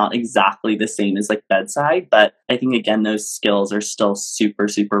that's not exactly the same as like bedside, but I think again, those skills are still super,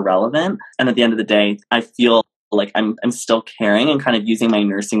 super relevant. And at the end of the day, I feel like I'm still caring and kind of using my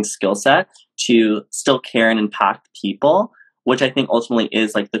nursing skill set to still care and impact people, which I think ultimately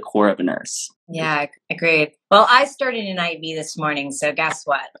is like the core of a nurse. Yeah, agreed. Well, I started an IV this morning, so guess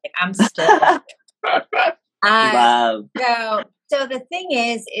what? Like, I'm still Love. So the thing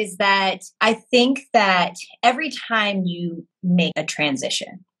is that I think that every time you make a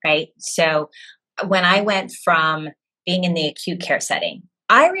transition, right? So when I went from being in the acute care setting,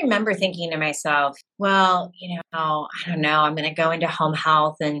 I remember thinking to myself, well, you know, I don't know, I'm going to go into home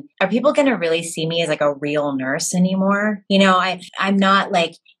health, and are people going to really see me as like a real nurse anymore? You know, I'm not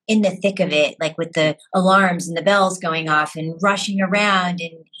like in the thick of it, like with the alarms and the bells going off and rushing around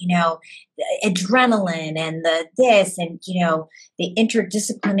and, you know, the adrenaline and the this and, you know, the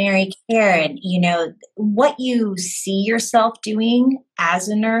interdisciplinary care and, you know, what you see yourself doing as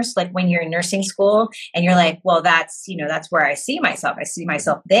a nurse, like when you're in nursing school and you're like, well, that's, you know, that's where I see myself. I see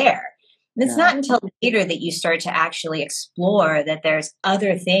myself there. And it's not until later that you start to actually explore that there's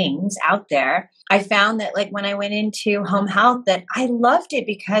other things out there. I found that like when I went into home health that I loved it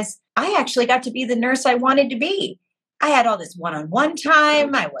because I actually got to be the nurse I wanted to be. I had all this one-on-one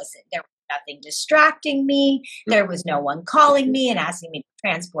time. There was nothing distracting me. There was no one calling me and asking me to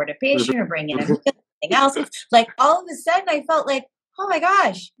transport a patient or bring in a meal, anything else. Like all of a sudden I felt like, oh my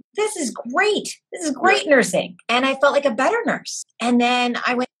gosh, this is great. This is great nursing. And I felt like a better nurse. And then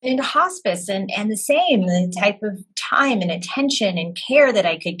I went into hospice and the type of time and attention and care that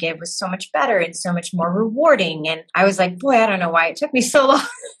I could give was so much better and so much more rewarding. And I was like, boy, I don't know why it took me so long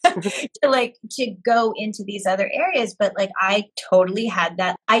to go into these other areas. But like, I totally had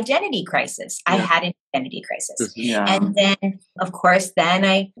that identity crisis. I had an identity crisis. And then of course, then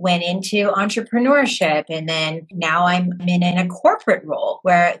I went into entrepreneurship, and then now I'm in a corporate role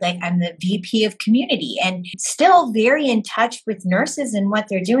where like I'm the VP of community and still very in touch with nurses and what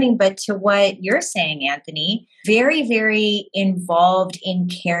they're doing. But to what you're saying, Anthony, very, very involved in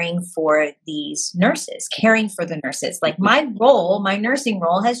caring for these nurses, caring for the nurses. Like my role, my nursing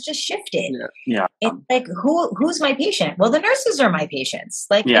role has just shifted. It's like, who's my patient? Well, the nurses are my patients.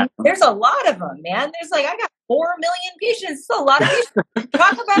 Like there's a lot of them, man. There's like, I got 4 million patients. It's a lot of patients.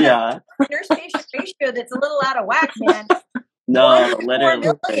 Talk about a nurse-patient ratio that's a little out of whack, man. No, literally.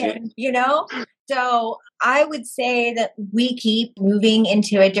 4 million, you know? So I would say that we keep moving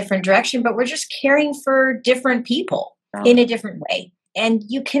into a different direction, but we're just caring for different people in a different way. And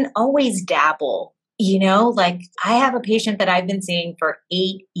you can always dabble, you know, like I have a patient that I've been seeing for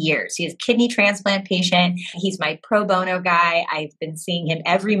 8 years. He's a kidney transplant patient. He's my pro bono guy. I've been seeing him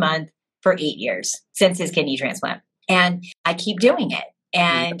every month for 8 years since his kidney transplant. And I keep doing it.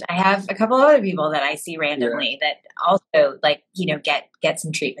 And I have a couple of other people that I see randomly that also like, you know, get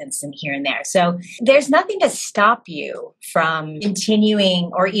some treatments in here and there. So there's nothing to stop you from continuing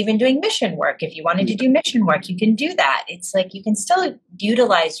or even doing mission work. If you wanted to do mission work, you can do that. It's like you can still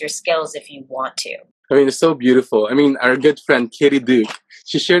utilize your skills if you want to. I mean, it's so beautiful. I mean, our good friend Katie Duke,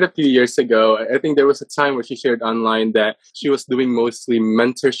 she shared a few years ago. I think there was a time where she shared online that she was doing mostly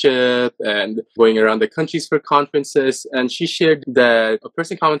mentorship and going around the countries for conferences. And she shared that a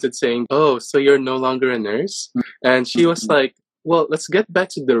person commented saying, "Oh, so you're no longer a nurse?" And she was like, well, let's get back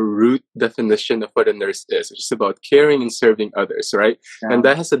to the root definition of what a nurse is, which is about caring and serving others, right? Yeah. And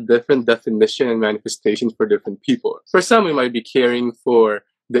that has a different definition and manifestation for different people. For some, we might be caring for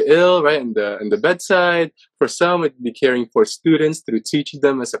the ill, right, in the bedside. For some, it'd be caring for students through teaching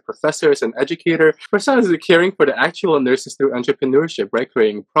them as a professor, as an educator. For some, it's caring for the actual nurses through entrepreneurship, right,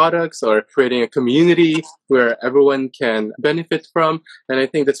 creating products or creating a community where everyone can benefit from. And I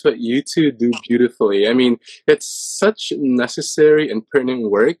think that's what you two do beautifully. I mean, it's such necessary and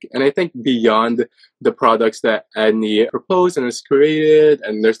pertinent work. And I think beyond the products that Adni proposed and has created,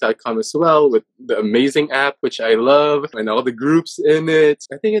 and Nurse.com as well, with the amazing app, which I love, and all the groups in it,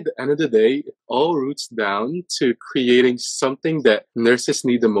 I think at the end of the day, it all roots down to creating something that nurses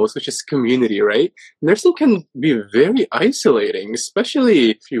need the most, which is community, right? Nursing can be very isolating, especially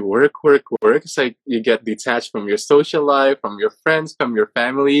if you work. It's like you get detached from your social life, from your friends, from your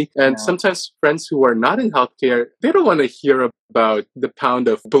family. And sometimes friends who are not in healthcare, they don't want to hear about the pound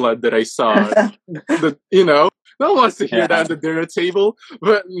of blood that I saw. No one wants to hear that at the dinner table,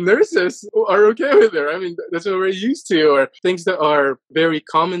 but nurses are okay with it. I mean, that's what we're used to, or things that are very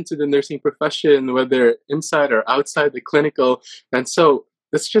common to the nursing profession, whether inside or outside the clinical. And so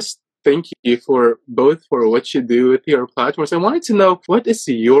let's just thank you for what you do with your platforms. I wanted to know, what is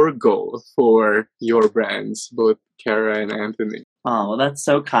your goal for your brands, both Kara and Anthony? Oh, well, that's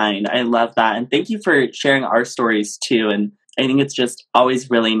so kind. I love that. And thank you for sharing our stories too. And I think it's just always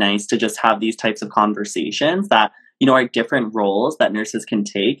really nice to just have these types of conversations that, are different roles that nurses can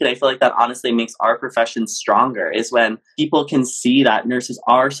take. And I feel like that honestly makes our profession stronger, is when people can see that nurses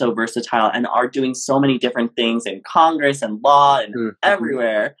are so versatile and are doing so many different things in Congress and law and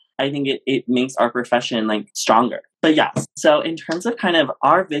everywhere. I think it makes our profession stronger. But yes, so in terms of kind of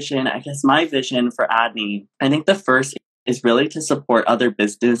our vision, I guess my vision for Adni, I think the first is really to support other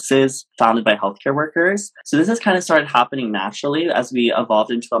businesses founded by healthcare workers. So this has kind of started happening naturally as we evolved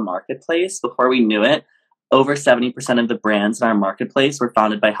into a marketplace. Before we knew it, over 70% of the brands in our marketplace were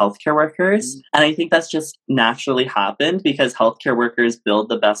founded by healthcare workers. And I think that's just naturally happened because healthcare workers build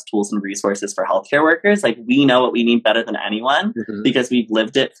the best tools and resources for healthcare workers. We know what we need better than anyone because we've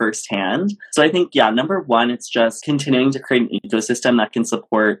lived it firsthand. So I think, number one, it's just continuing to create an ecosystem that can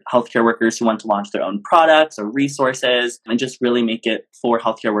support healthcare workers who want to launch their own products or resources and just really make it for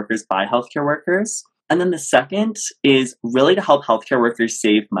healthcare workers by healthcare workers. And then the second is really to help healthcare workers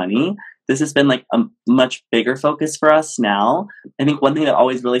save money. This has been a much bigger focus for us now. I think one thing that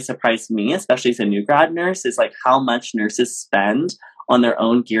always really surprised me, especially as a new grad nurse, is how much nurses spend on their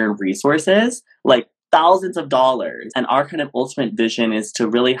own gear and resources, thousands of dollars. And our kind of ultimate vision is to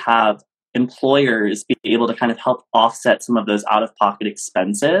really have employers be able to kind of help offset some of those out-of-pocket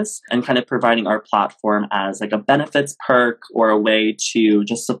expenses and kind of providing our platform as a benefits perk or a way to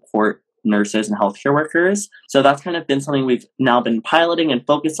just support nurses and healthcare workers. So that's kind of been something we've now been piloting and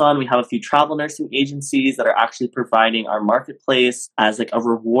focused on. We have a few travel nursing agencies that are actually providing our marketplace as a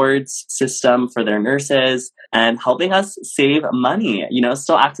rewards system for their nurses and helping us save money,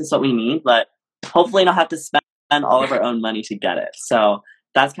 still access what we need, but hopefully not have to spend all of our own money to get it. So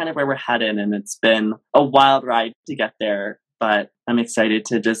that's kind of where we're headed. And it's been a wild ride to get there, but I'm excited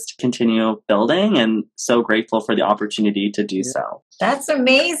to just continue building and so grateful for the opportunity to do so. That's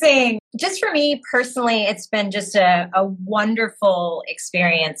amazing. Just for me personally, it's been just a wonderful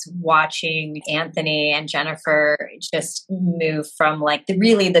experience watching Anthony and Jennifer just move from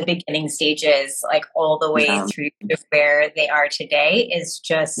the beginning stages, all the way through to where they are today is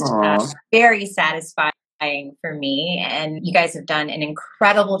just very satisfying for me. And you guys have done an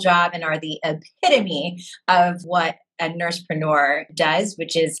incredible job and are the epitome of what a nursepreneur does,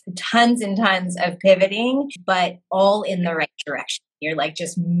 which is tons and tons of pivoting, but all in the right direction. You're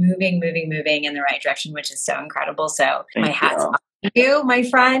just moving in the right direction, which is so incredible. So my hat's off to you, my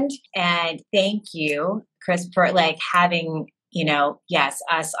friend. And thank you, Chris, for having,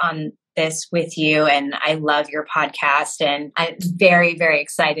 us on this with you. And I love your podcast. And I'm very, very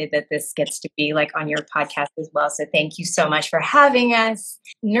excited that this gets to be on your podcast as well. So thank you so much for having us.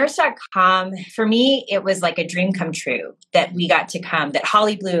 Nurse.com, for me, it was a dream come true that we got to come, that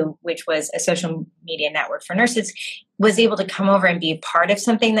Holly Blue, which was a social media network for nurses, was able to come over and be a part of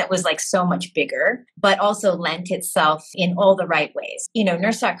something that was so much bigger, but also lent itself in all the right ways.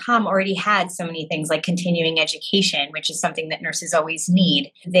 Nurse.com already had so many things like continuing education, which is something that nurses always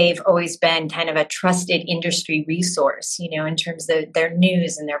need. They've always been kind of a trusted industry resource, in terms of their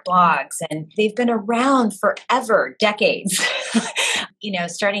news and their blogs, and they've been around forever, decades.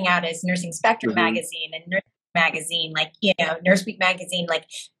 starting out as Nursing Spectrum magazine and Nurse magazine, Nurse Week magazine,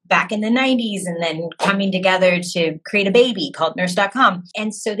 back in the 90s, and then coming together to create a baby called nurse.com.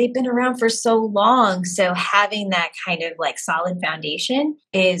 And so they've been around for so long. So having that kind of solid foundation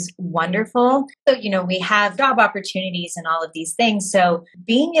is wonderful. So, we have job opportunities and all of these things. So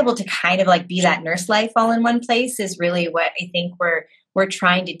being able to kind of be that nurse life all in one place is really what I think we're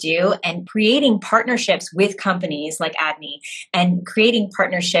trying to do, and creating partnerships with companies like Adni, and creating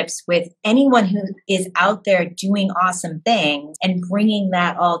partnerships with anyone who is out there doing awesome things, and bringing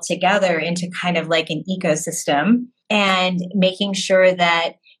that all together into kind of an ecosystem, and making sure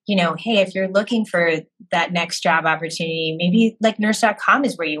that, hey, if you're looking for that next job opportunity, maybe nurse.com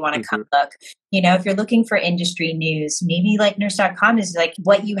is where you want to come look. If you're looking for industry news, maybe nurse.com is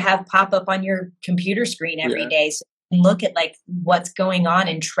what you have pop up on your computer screen every day. So look at what's going on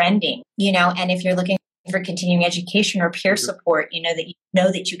and trending, and if you're looking for continuing education or peer support,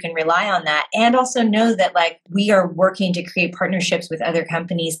 that you can rely on that, and also know that we are working to create partnerships with other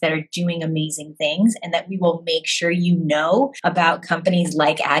companies that are doing amazing things, and that we will make sure about companies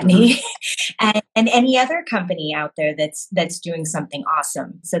like Adni and any other company out there that's doing something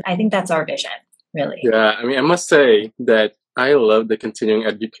awesome. So I think that's our vision, really. Yeah, I must say that I love the continuing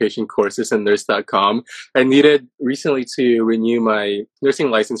education courses in nurse.com. I needed recently to renew my nursing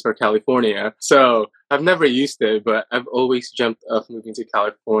license for California. So I've never used it, but I've always dreamt of moving to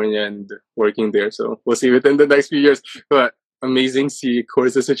California and working there. So we'll see within the next few years. But amazing CE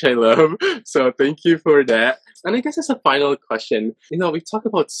courses, which I love. So thank you for that. And I guess as a final question, we talk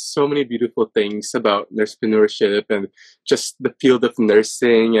about so many beautiful things about nursepreneurship and just the field of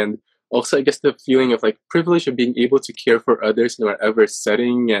nursing, and also, I guess the feeling of privilege of being able to care for others in whatever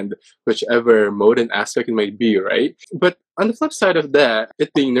setting and whichever mode and aspect it might be, right? But on the flip side of that,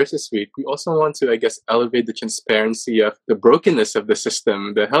 it being Nurses Week, we also want to, elevate the transparency of the brokenness of the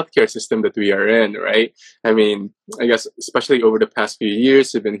system, the healthcare system that we are in, right? I guess especially over the past few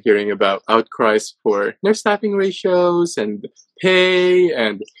years, we've been hearing about outcries for nurse staffing ratios and pay,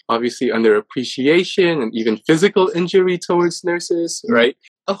 and obviously underappreciation and even physical injury towards nurses, right?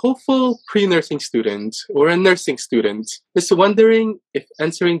 A hopeful pre-nursing student or a nursing student is wondering if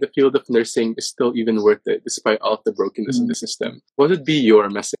entering the field of nursing is still even worth it, despite all of the brokenness in the system. What would be your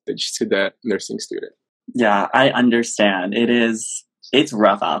message to that nursing student? Yeah, I understand. It's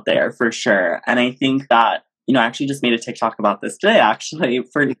rough out there for sure. And I think that, I actually just made a TikTok about this today, actually,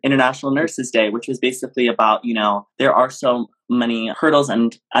 for International Nurses Day, which was basically about, there are so many hurdles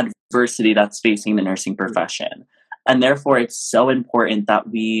and adversity that's facing the nursing profession. And therefore, it's so important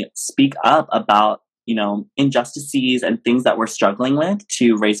that we speak up about, injustices and things that we're struggling with,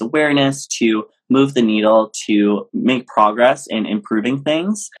 to raise awareness, to move the needle, to make progress in improving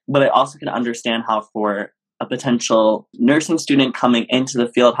things. But I also can understand how for a potential nursing student coming into the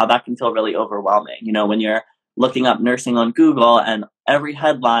field, how that can feel really overwhelming. When you're looking up nursing on Google and every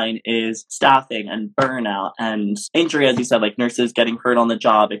headline is staffing and burnout and injury, as you said, nurses getting hurt on the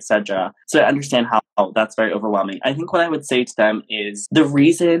job, etc. So I understand how that's very overwhelming. I think what I would say to them is the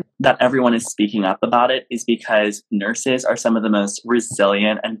reason that everyone is speaking up about it is because nurses are some of the most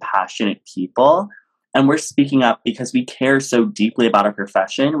resilient and passionate people. And we're speaking up because we care so deeply about our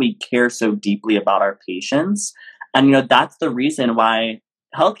profession. We care so deeply about our patients. And, that's the reason why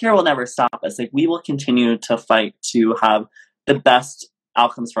healthcare will never stop us. We will continue to fight to have the best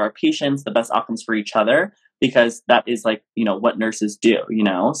outcomes for our patients, the best outcomes for each other, because that is what nurses do,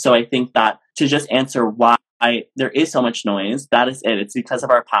 So I think that to just answer why there is so much noise, that is it. It's because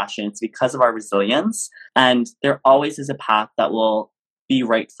of our passion. It's because of our resilience. And there always is a path that will be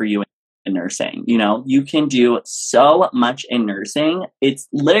right for you in nursing. You can do so much in nursing. It's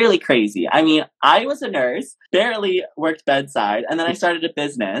literally crazy. I was a nurse, barely worked bedside, and then I started a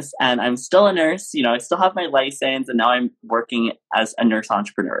business, and I'm still a nurse. I still have my license, and now I'm working as a nurse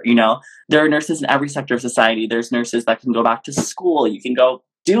entrepreneur. There are nurses in every sector of society. There's nurses that can go back to school. You can go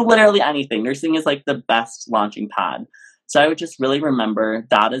do literally anything. Nursing is the best launching pad. So I would just really remember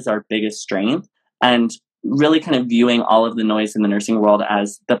that is our biggest strength, and really kind of viewing all of the noise in the nursing world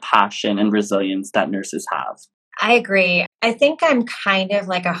as the passion and resilience that nurses have. I agree. I think I'm kind of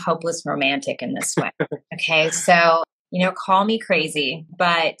like a hopeless romantic in this way. Okay. So, call me crazy,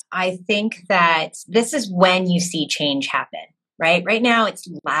 but I think that this is when you see change happen, right? Right now it's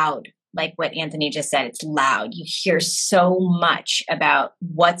loud. Like what Anthony just said, it's loud. You hear so much about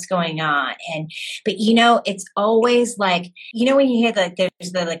what's going on. But it's always when you hear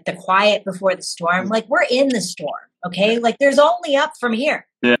there's the quiet before the storm, we're in the storm. Okay. There's only up from here.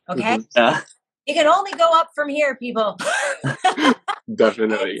 Yeah. Okay. Yeah. You can only go up from here, people.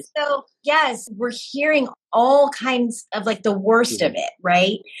 Definitely. And so, yes, we're hearing all kinds of like the worst of it,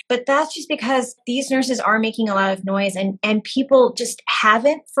 right? But that's just because these nurses are making a lot of noise and people just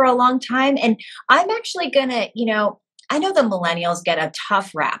haven't for a long time. And I'm actually gonna, I know the millennials get a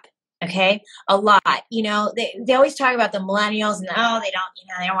tough rap. Okay. A lot, they always talk about the millennials and, they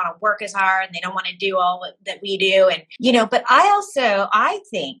don't want to work as hard and they don't want to do all that we do. And, but I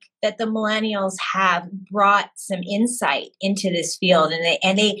think that the millennials have brought some insight into this field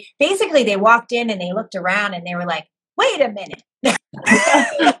and they basically, they walked in and they looked around and they were like, wait a minute.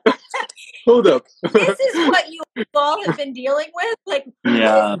 Hold up. This is what you all have been dealing with? Like, what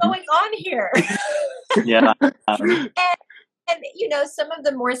is going on here? Yeah. And, some of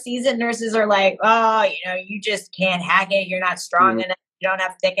the more seasoned nurses are like, you just can't hack it. You're not strong enough. You don't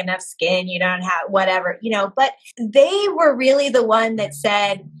have thick enough skin. You don't have whatever, but they were really the one that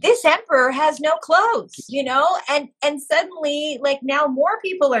said, this emperor has no clothes, and suddenly like now more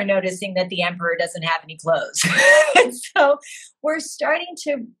people are noticing that the emperor doesn't have any clothes. And so we're starting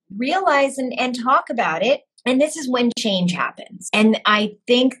to realize and talk about it. And this is when change happens. And I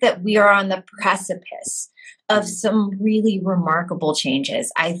think that we are on the precipice of some really remarkable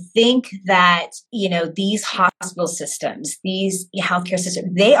changes. I think that, these hospital systems, these healthcare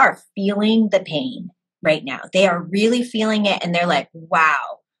systems, they are feeling the pain right now. They are really feeling it. And they're like,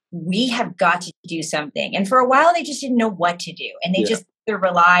 wow, we have got to do something. And for a while, they just didn't know what to do. And they just either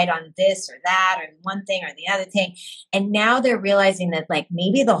relied on this or that or one thing or the other thing. And now they're realizing that like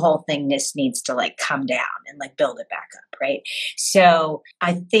maybe the whole thing just needs to like come down and like build it back up. Right. So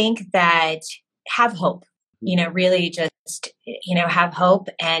I think that have hope. Really just, have hope.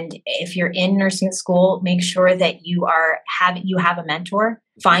 And if you're in nursing school, make sure that you have a mentor,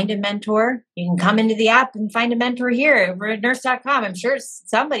 find a mentor. You can come into the app and find a mentor here over at nurse.com. I'm sure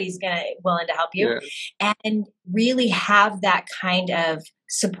somebody's willing to help you and really have that kind of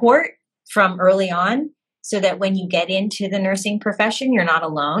support from early on so that when you get into the nursing profession, you're not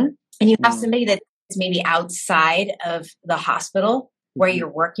alone and you have somebody that's maybe outside of the hospital where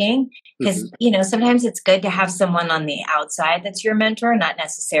you're working, because, sometimes it's good to have someone on the outside that's your mentor, not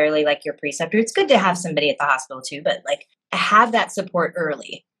necessarily like your preceptor. It's good to have somebody at the hospital too, but like have that support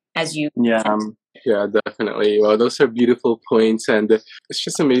early as you. Yeah, definitely. Well, those are beautiful points. And it's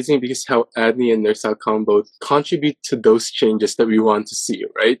just amazing because how Adni and Nurse.com both contribute to those changes that we want to see,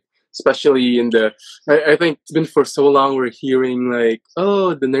 right? Especially I think it's been for so long we're hearing like,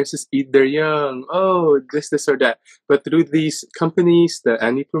 oh, the nurses eat their young, oh, this or that. But through these companies that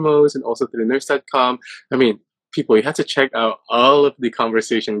Annie promotes and also through Nurse.com, people, you have to check out all of the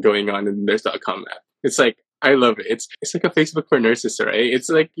conversation going on in the Nurse.com app. It's like, I love it. It's like a Facebook for nurses, right? It's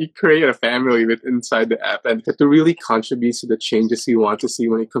like you create a family inside the app and to really contribute to the changes you want to see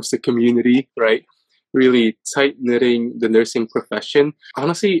when it comes to community, right? Really tight-knitting the nursing profession.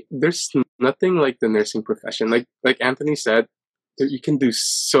 Honestly, there's nothing like the nursing profession. Like Anthony said, you can do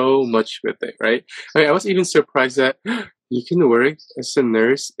so much with it, right? I was even surprised that you can work as a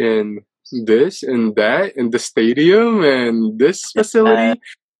nurse in this and that, in the stadium and this facility.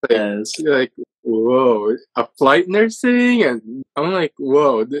 Like, whoa, a flight nursing, and I'm like,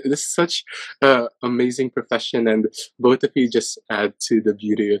 whoa, this is such an amazing profession, and both of you just add to the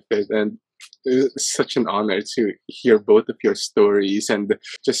beauty of it. And it's such an honor to hear both of your stories and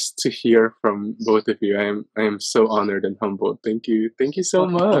just to hear from both of you. I am so honored and humbled. Thank you so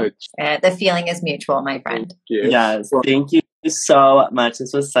much. The feeling is mutual, my friend. Yes, thank you so much.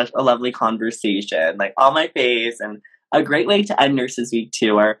 This was such a lovely conversation, like on my face, and a great way to end Nurses Week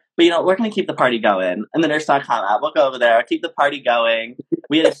too. But we're going to keep the party going. And the Nurse.com app, we'll go over there, keep the party going.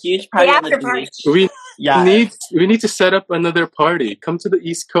 We had a huge party on the beach. We need to set up another party. Come to the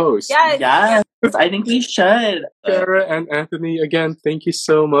East Coast. Yes, I think we should. Sarah and Anthony, again, thank you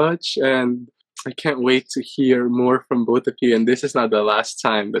so much. And I can't wait to hear more from both of you. And this is not the last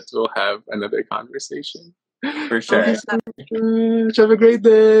time that we'll have another conversation. For sure. Have a great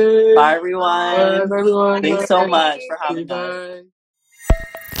day. Bye, everyone. Bye, everyone. Thanks so much for having us.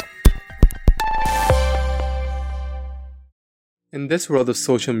 In this world of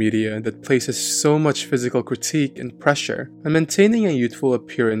social media that places so much physical critique and pressure on maintaining a youthful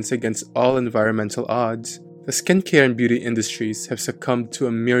appearance against all environmental odds, the skincare and beauty industries have succumbed to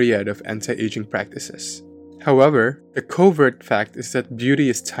a myriad of anti-aging practices. However, the covert fact is that beauty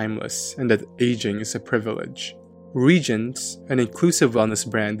is timeless and that aging is a privilege. Regents, an inclusive wellness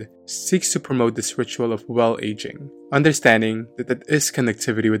brand, seeks to promote this ritual of well-aging, understanding that it is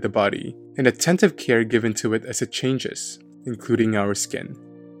connectivity with the body and attentive care given to it as it changes, including our skin.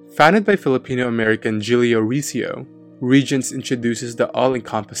 Founded by Filipino-American Gilio Riccio, Regents introduces the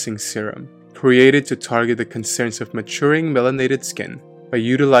all-encompassing serum, created to target the concerns of maturing melanated skin by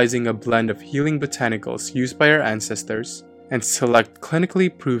utilizing a blend of healing botanicals used by our ancestors and select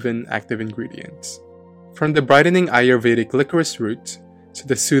clinically proven active ingredients. From the brightening Ayurvedic licorice root to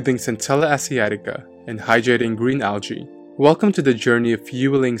the soothing Centella asiatica and hydrating green algae, welcome to the journey of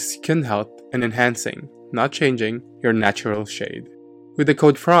fueling skin health and enhancing, not changing, your natural shade. With the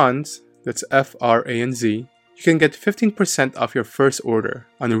code FRANZ, that's FRANZ, you can get 15% off your first order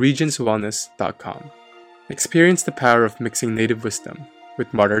on regionswellness.com. Experience the power of mixing native wisdom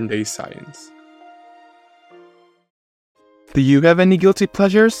with modern-day science. Do you have any guilty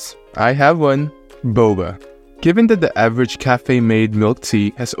pleasures? I have one. Boba. Given that the average cafe-made milk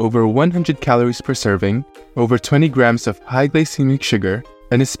tea has over 100 calories per serving, over 20 grams of high glycemic sugar,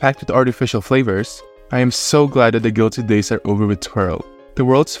 and is packed with artificial flavors, I am so glad that the guilty days are over with Twirl, the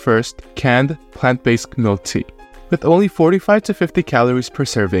world's first canned, plant-based milk tea. With only 45 to 50 calories per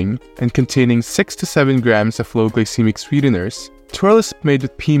serving and containing 6 to 7 grams of low glycemic sweeteners, Twirl is made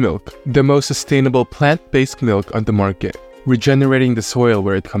with pea milk, the most sustainable plant-based milk on the market, regenerating the soil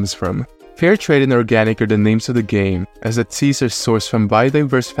where it comes from. Fair trade and organic are the names of the game, as the teas are sourced from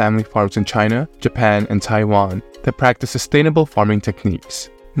biodiverse family farms in China, Japan, and Taiwan that practice sustainable farming techniques.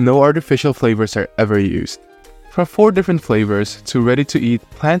 No artificial flavors are ever used. From 4 different flavors to ready-to-eat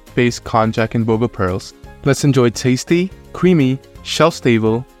plant-based konjac and boba pearls, let's enjoy tasty, creamy,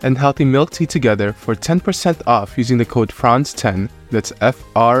 shelf-stable, and healthy milk tea together for 10% off using the code FRANZ10, that's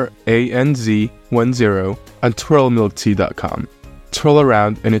FRANZ10, on twirlmilktea.com. Twirl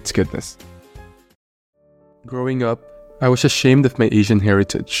around in its goodness. Growing up, I was ashamed of my Asian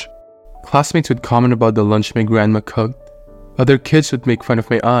heritage. Classmates would comment about the lunch my grandma cooked, other kids would make fun of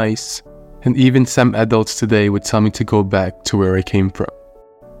my eyes, and even some adults today would tell me to go back to where I came from.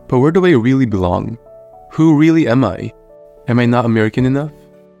 But where do I really belong? Who really am I? Am I not American enough?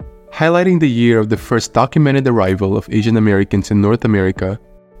 Highlighting the year of the first documented arrival of Asian Americans in North America,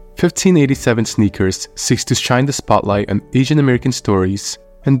 1587 Sneakers seeks to shine the spotlight on Asian American stories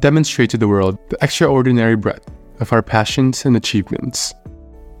and demonstrate to the world the extraordinary breadth of our passions and achievements.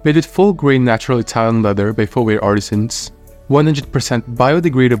 Made with full-grain natural Italian leather by footwear artisans, 100%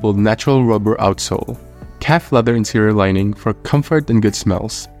 biodegradable natural rubber outsole, calf leather interior lining for comfort and good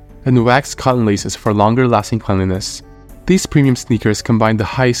smells, and waxed cotton laces for longer-lasting cleanliness, these premium sneakers combine the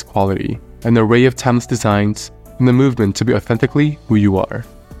highest quality, an array of timeless designs, and the movement to be authentically who you are.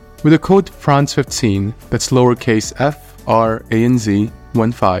 With the code FRANZ15, that's lowercase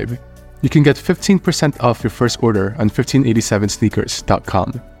FRANZ15, you can get 15% off your first order on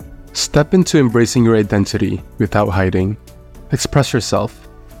 1587sneakers.com. Step into embracing your identity without hiding. Express yourself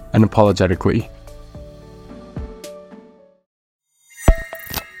unapologetically.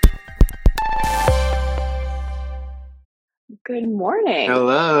 Good morning.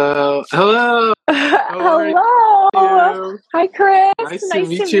 Hello. Hello. Hello. Hi, Chris. Nice to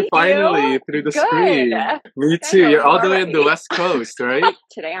meet you finally through the screen. Me too. You're all the way on the West Coast, right?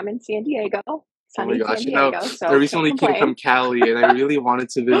 Today I'm in San Diego. Sunny San Diego, so I recently came from Cali and I really wanted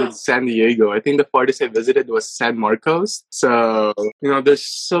to visit San Diego. I think the farthest I visited was San Marcos. So, there's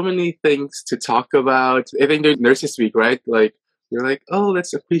so many things to talk about. I think there's Nurses Week, right? Like, you're like, oh,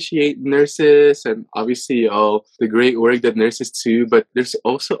 let's appreciate nurses and obviously all the great work that nurses do. But there's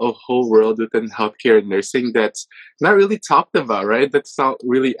also a whole world within healthcare and nursing that's not really talked about, right? That's not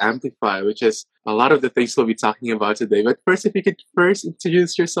really amplified, which is a lot of the things we'll be talking about today. But first, if you could first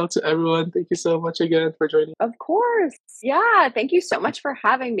introduce yourself to everyone. Thank you so much again for joining. Of course. Yeah. Thank you so much for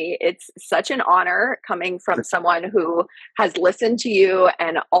having me. It's such an honor coming from someone who has listened to you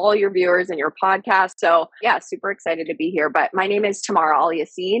and all your viewers and your podcast. So yeah, super excited to be here. But my name is Tamara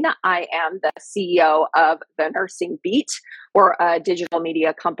Al-Yassin. I am the CEO of The Nursing Beat. We're a digital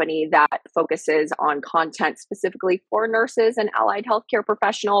media company that focuses on content specifically for nurses and allied healthcare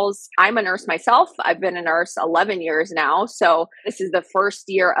professionals. I'm a nurse myself. I've been a nurse 11 years now. So this is the first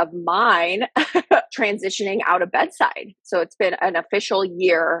year of mine transitioning out of Bedside. So it's been an official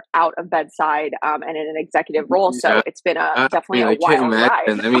year out of Bedside and in an executive role. So it's been definitely a wild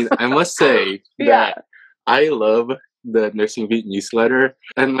ride. I mean, I must say that I love the Nursing Beat newsletter.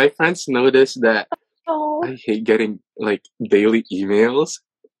 And my friends noticed that I hate getting like daily emails,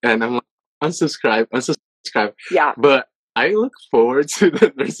 and I'm like, unsubscribe. Yeah. But I look forward to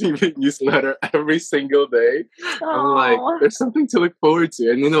the Nursing Beat newsletter every single day. I'm like, there's something to look forward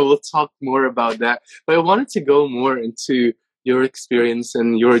to, and we'll talk more about that. But I wanted to go more into your experience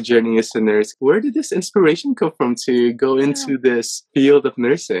and your journey as a nurse. Where did this inspiration come from to go into this field of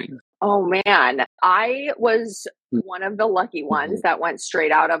nursing? Oh man, I was one of the lucky ones that went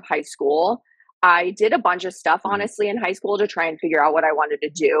straight out of high school. I did a bunch of stuff, honestly, in high school to try and figure out what I wanted to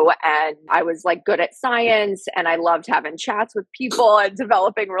do. And I was like good at science and I loved having chats with people and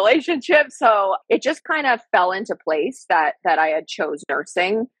developing relationships. So it just kind of fell into place that I had chose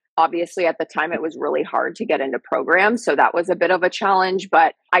nursing. Obviously, at the time, it was really hard to get into programs. So that was a bit of a challenge.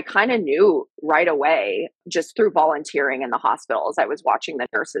 But I kind of knew right away, just through volunteering in the hospitals, I was watching the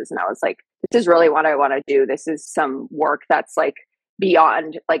nurses and I was like, this is really what I want to do. This is some work that's like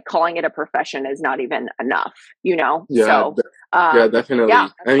beyond, like calling it a profession is not even enough, you know? Yeah, So, yeah, definitely. yeah,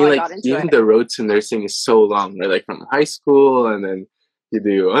 I mean, I like, got into even it. the road to nursing is so long, right? Like from high school, and then you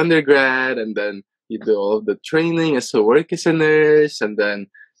do undergrad, and then you do all of the training as a work as a nurse, and then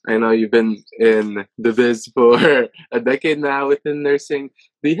I know you've been in the biz for a decade now within nursing.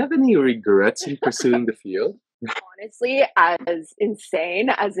 Do you have any regrets in pursuing the field? Honestly, as insane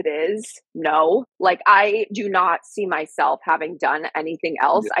as it is, no. Like, I do not see myself having done anything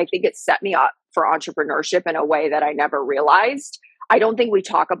else. Yeah. I think it set me up for entrepreneurship in a way that I never realized. I don't think we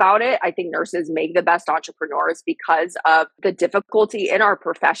talk about it. I think nurses make the best entrepreneurs because of the difficulty in our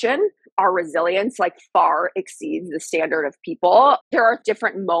profession. Our resilience like far exceeds the standard of people. There are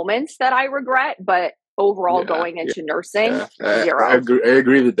different moments that I regret, but overall going into nursing, zero. I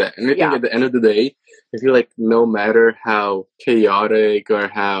agree with that. And I think at the end of the day, I feel like no matter how chaotic or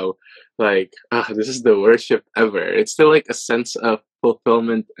how like, this is the worst shift ever, it's still like a sense of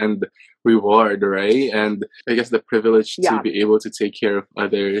fulfillment and reward, right? And I guess the privilege to be able to take care of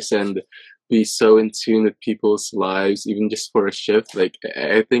others and be so in tune with people's lives, even just for a shift. Like,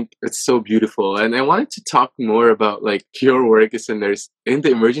 I think it's so beautiful. And I wanted to talk more about like your work as a nurse in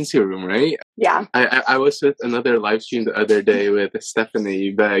the emergency room, right? Yeah. I was with another live stream the other day with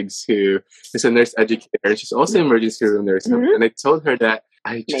Stephanie Beggs, who is a nurse educator. She's also an emergency room nurse. And I told her that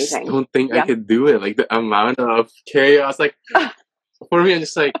I just don't think I could do it. Like the amount of chaos, like for me, I'm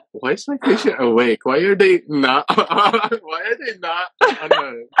just like, why is my patient awake? Why are they not? Why are they not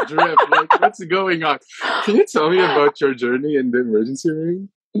on a drip? Like, what's going on? Can you tell me about your journey in the emergency room?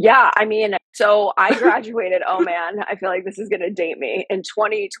 Yeah, I mean, so I graduated, oh man, I feel like this is going to date me, in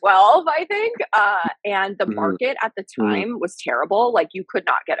 2012, I think. And the market at the time was terrible. Like, you could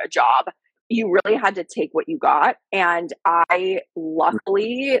not get a job. You really had to take what you got. And I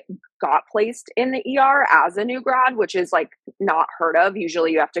luckily got placed in the ER as a new grad, which is like not heard of.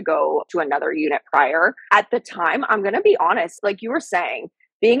 Usually you have to go to another unit prior. At the time, I'm going to be honest, like you were saying,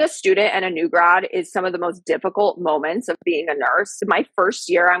 being a student and a new grad is some of the most difficult moments of being a nurse. My first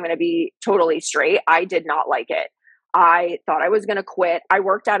year, I'm going to be totally straight, I did not like it. I thought I was going to quit. I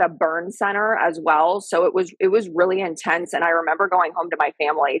worked at a burn center as well. So it was really intense. And I remember going home to my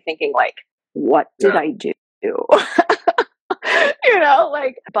family thinking like, what did I do? You know,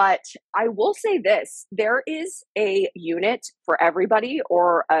 like, but I will say this, there is a unit for everybody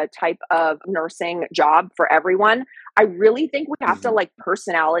or a type of nursing job for everyone. I really think we have to like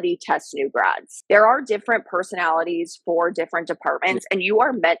personality test new grads. There are different personalities for different departments and you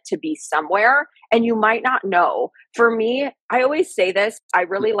are meant to be somewhere and you might not know. For me, I always say this, I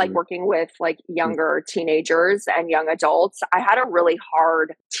really like working with like younger teenagers and young adults. I had a really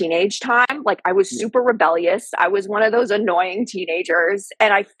hard teenage time. Like I was super rebellious. I was one of those annoying teenagers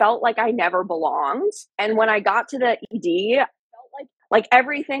and I felt like I never belonged. And when I got to the ED, I felt like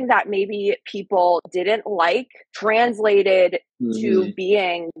everything that maybe people didn't like translated to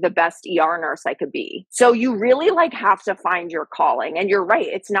being the best ER nurse I could be. So you really like have to find your calling. And you're right,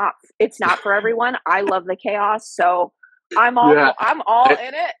 it's not for everyone. I love the chaos. So I'm all in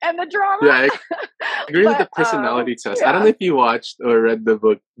it and the drama. Yeah, I agree with the personality test. I don't know if you watched or read the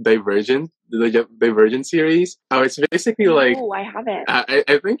book Divergent, the Divergent series. Oh, it's basically like... Oh, I haven't.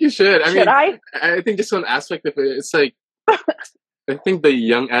 I think you should. I think just one aspect of it, it's like... I think the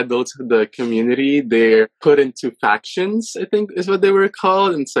young adults of the community, they're put into factions, I think is what they were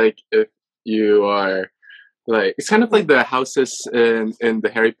called. And it's like, if you are like, it's kind of like the houses in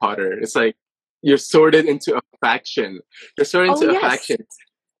the Harry Potter. It's like, you're sorted into a faction. You're sorted into a faction.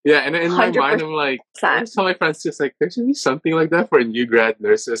 Yeah, and in my mind, I'm like, I just tell my friends, just like, there should be something like that for new grad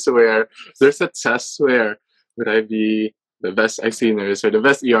nurses where there's a test where would I be the best IC nurse or the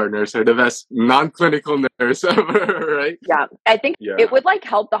best ER nurse or the best non-clinical nurse ever, right? Yeah, I think it would like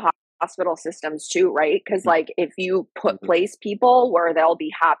help the hospital systems too, right? Because like if you place people where they'll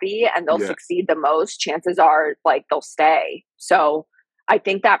be happy and they'll succeed the most, chances are like they'll stay. So I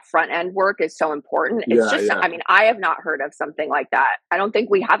think that front end work is so important. It's just, I mean, I have not heard of something like that. I don't think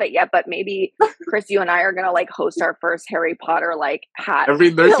we have it yet, but maybe Chris, you and I are going to like host our first Harry Potter like hat.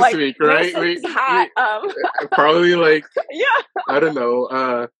 Every Nurses like, Week, right? Hat. Probably like, yeah. I don't know,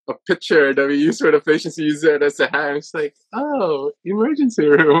 a picture that we use for the patients to use it as a hat. It's like, oh, emergency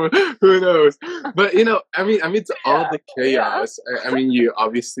room. Who knows? But I mean, amidst all the chaos, I mean, you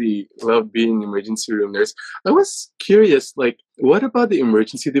obviously love being an emergency room nurse. I was curious, like, what about the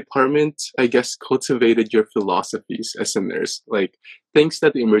emergency department, I guess, cultivated your philosophies as a nurse? Like, things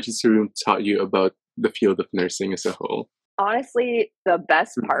that the emergency room taught you about the field of nursing as a whole? Honestly, the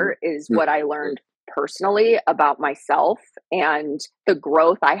best part is what I learned personally about myself and the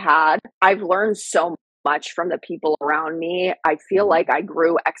growth I had. I've learned so much from the people around me. I feel like I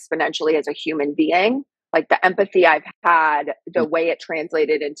grew exponentially as a human being. Like the empathy I've had, the way it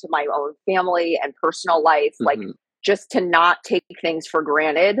translated into my own family and personal life, like just to not take things for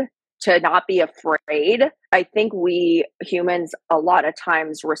granted, to not be afraid. I think we humans a lot of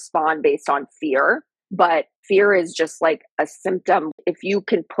times respond based on fear, but fear is just like a symptom. If you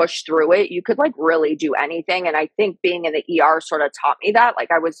can push through it, you could like really do anything. And I think being in the ER sort of taught me that. Like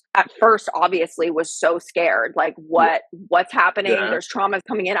I was at first obviously was so scared, like what's happening? There's traumas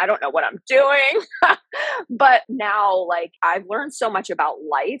coming in. I don't know what I'm doing. But now like I've learned so much about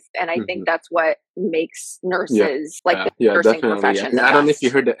life. And I think that's what makes nurses like the nursing profession. I don't know if you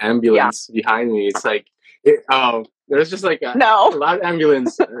heard the ambulance behind me. It's like, there's just like a loud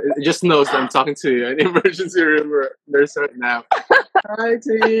ambulance. It just knows that I'm talking to an emergency room nurse right now. Hi,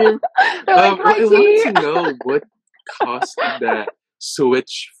 team. Hi, team. I wanted to know what caused that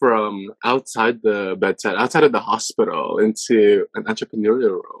switch from outside the bedside, outside of the hospital, into an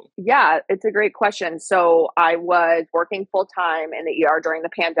entrepreneurial role. Yeah, it's a great question. So I was working full time in the ER during the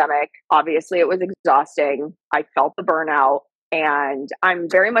pandemic. Obviously, it was exhausting. I felt the burnout. And I'm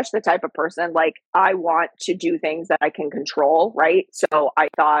very much the type of person, like, I want to do things that I can control, right? So I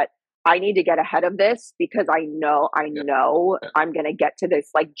thought, I need to get ahead of this because I know I'm going to get to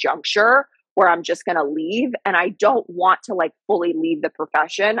this like juncture where I'm just going to leave. And I don't want to like fully leave the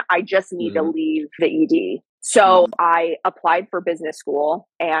profession. I just need to leave the ED. So I applied for business school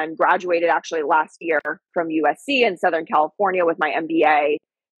and graduated actually last year from USC in Southern California with my MBA.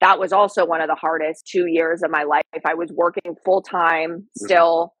 That was also one of the hardest 2 years of my life. I was working full time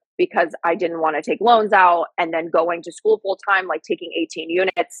still because I didn't want to take loans out, and then going to school full time, like taking 18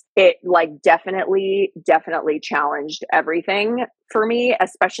 units. It like definitely challenged everything for me,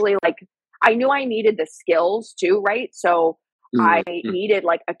 especially like I knew I needed the skills too, right? So I needed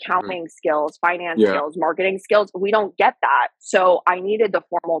like accounting skills, finance skills, marketing skills. We don't get that. So I needed the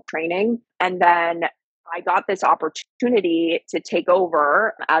formal training. And then I got this opportunity to take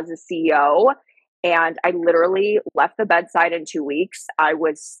over as a CEO, and I literally left the bedside in 2 weeks. I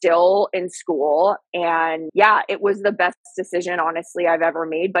was still in school, and it was the best decision, honestly, I've ever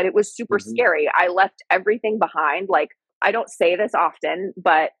made, but it was super scary. I left everything behind. Like, I don't say this often,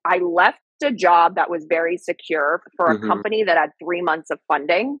 but I left a job that was very secure for a company that had 3 months of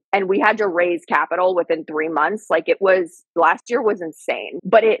funding, and we had to raise capital within 3 months. Like last year was insane,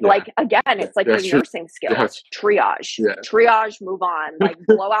 but like, again, it's like the nursing skills, triage, move on, like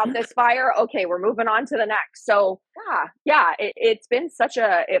blow out this fire. Okay, we're moving on to the next. So it's been such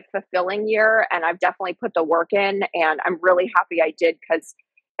a fulfilling year, and I've definitely put the work in, and I'm really happy I did, because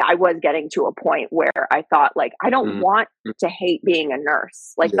I was getting to a point where I thought, like, I don't want to hate being a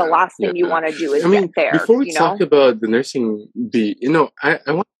nurse. Like, the last thing you want to do is get there. Before we talk about the nursing beat, I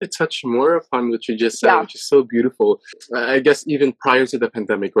want to touch more upon what you just said, which is so beautiful. I guess even prior to the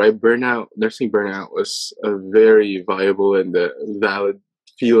pandemic, right? Nursing burnout was a very viable and valid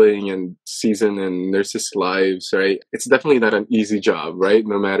feeling and season in nurses' lives, right? It's definitely not an easy job, right?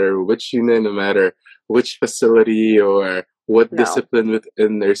 No matter which unit, no matter which facility or what discipline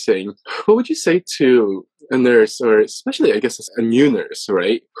within nursing. What would you say to a nurse, or especially, I guess, a new nurse,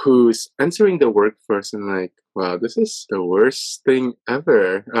 right, who's entering the workforce and like, wow, this is the worst thing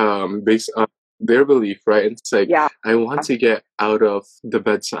ever, based on their belief, right? It's like, I want to get out of the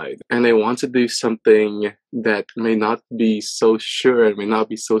bedside, and I want to do something that may not be so sure, may not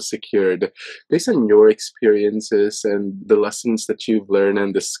be so secured. Based on your experiences and the lessons that you've learned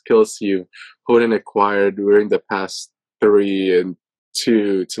and the skills you've honed and acquired during the past 3 and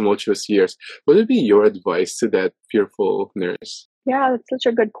 2 tumultuous years, what would be your advice to that fearful nurse? Yeah, that's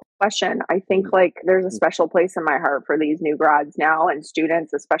such a good question. I think like there's a special place in my heart for these new grads now and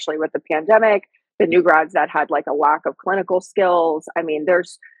students, especially with the pandemic, the new grads that had like a lack of clinical skills. I mean,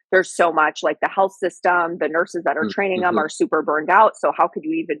 there's there's so much like the health system, the nurses that are training them are super burned out. So how could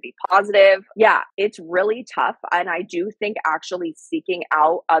you even be positive? Yeah, it's really tough. And I do think actually seeking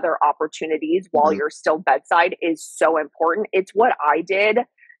out other opportunities while you're still bedside is so important. It's what I did.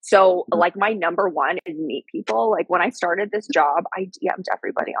 So like my number one is meet people. Like when I started this job, I DM'd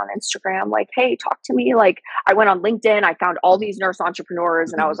everybody on Instagram, like, hey, talk to me. Like I went on LinkedIn, I found all these nurse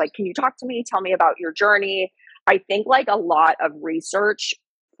entrepreneurs and I was like, can you talk to me? Tell me about your journey. I think like a lot of research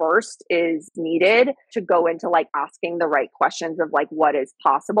first is needed to go into like asking the right questions of like what is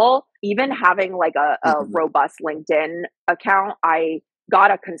possible. Even having like a robust LinkedIn account, I got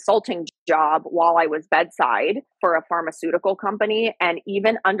a consulting job while I was bedside for a pharmaceutical company, and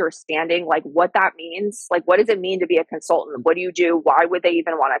even understanding like what that means, like what does it mean to be a consultant? What do you do? Why would they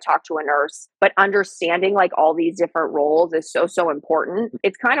even want to talk to a nurse? But understanding like all these different roles is so important.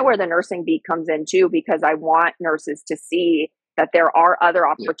 It's kind of where the nursing beat comes in too, because I want nurses to see that there are other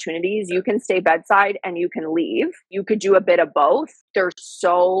opportunities. You can stay bedside and you can leave. You could do a bit of both. There's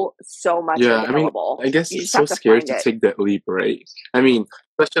so much available. I mean, I guess it's so scary to take that leap, right? I mean,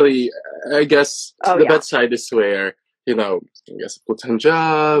 especially, I guess the bedside is where, I guess a full-time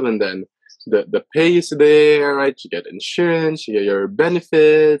job, and then the pay is there, right? You get insurance, you get your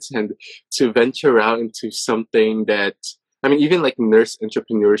benefits, and to venture out into something that, I mean, even like nurse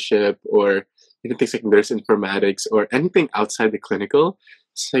entrepreneurship or even things like nurse informatics or anything outside the clinical,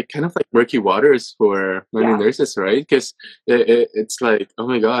 it's like kind of like murky waters for many nurses, right? Because it's like, oh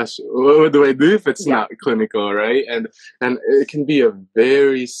my gosh, what do I do if it's not clinical, right? And it can be a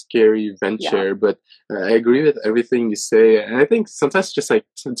very scary venture. But I agree with everything you say, and I think sometimes just like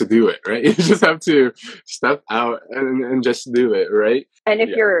to do it, right? You just have to step out and just do it, right? And if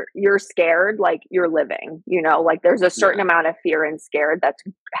you're scared, like you're living, like there's a certain amount of fear and scared that's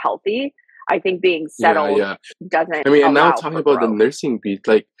healthy. I think being settled doesn't. I mean, and now talking about growth. the nursing beat,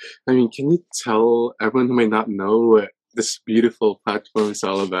 like, I mean, can you tell everyone who may not know what this beautiful platform is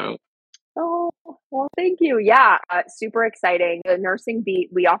all about? Oh, well, thank you. Yeah, super exciting. The Nursing Beat,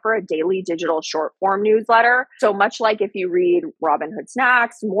 we offer a daily digital short form newsletter. So much like if you read Robin Hood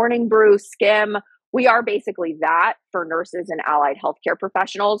Snacks, Morning Brew, Skim, we are basically that for nurses and allied healthcare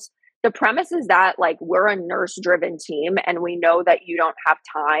professionals. The premise is that like we're a nurse driven team and we know that you don't have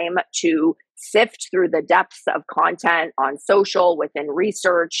time to sift through the depths of content on social, within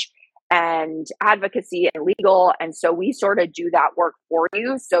research and advocacy and legal. And so we sort of do that work for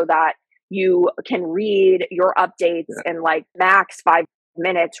you so that you can read your updates in like max 5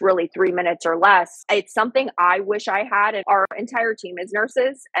 minutes, really 3 minutes or less. It's something I wish I had, and our entire team is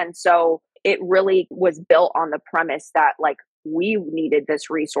nurses. And so it really was built on the premise that like we needed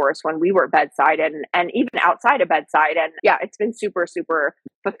this resource when we were bedside and even outside of bedside. And it's been super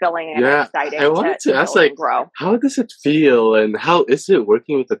fulfilling and exciting. I wanted to ask, like, how does it feel and how is it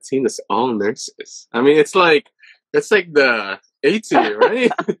working with a team that's all nurses? I mean, it's like the A team,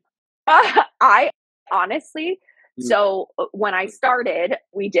 right? I honestly, so when I started,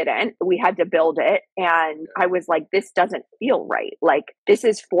 we had to build it. And I was like, this doesn't feel right. Like this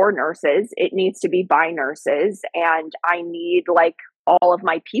is for nurses. It needs to be by nurses. And I need like all of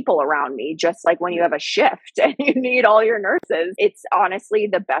my people around me, just like when you have a shift and you need all your nurses. It's honestly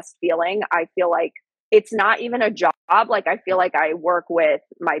the best feeling. I feel like it's not even a job. Like I feel like I work with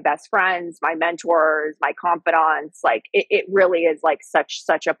my best friends, my mentors, my confidants. Like it really is like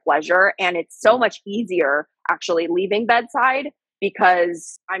such a pleasure. And it's so much easier actually leaving bedside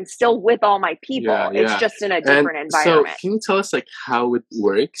because I'm still with all my people. It's just in a different environment. So can you tell us like how it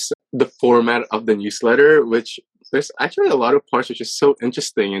works? The format of the newsletter, which there's actually a lot of parts which is so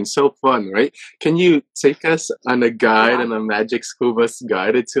interesting and so fun, right? Can you take us on a guide, on a magic school bus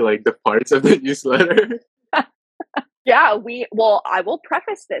guide into like the parts of the newsletter? I will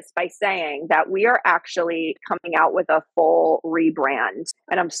preface this by saying that we are actually coming out with a full rebrand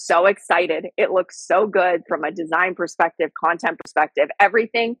and I'm so excited. It looks so good from a design perspective, content perspective,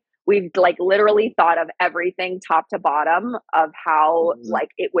 everything. We've like literally thought of everything top to bottom of how like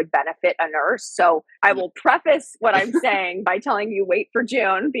it would benefit a nurse. So I will preface what I'm saying by telling you wait for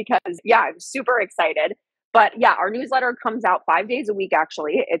June because I'm super excited. But our newsletter comes out 5 days a week,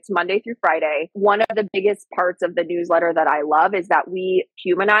 actually. It's Monday through Friday. One of the biggest parts of the newsletter that I love is that we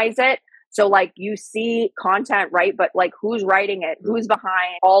humanize it. So like you see content, right? But like who's writing it? Who's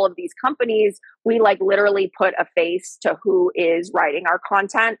behind all of these companies? We like literally put a face to who is writing our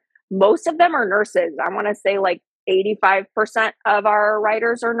content. Most of them are nurses. I want to say like 85% of our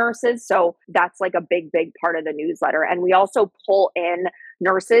writers are nurses. So that's like a big part of the newsletter. And we also pull in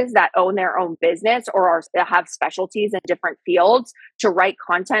nurses that own their own business or have specialties in different fields to write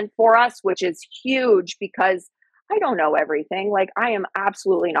content for us, which is huge because I don't know everything. Like, I am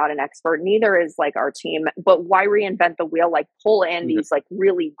absolutely not an expert. Neither is like our team. But why reinvent the wheel? Like, pull in these like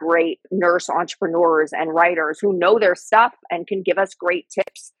really great nurse entrepreneurs and writers who know their stuff and can give us great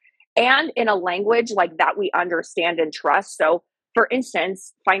tips, and in a language like that we understand and trust. So, for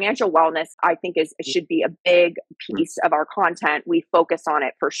instance, financial wellness, I think should be a big piece of our content. We focus on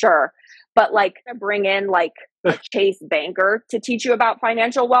it for sure. But like, bring in like a Chase banker to teach you about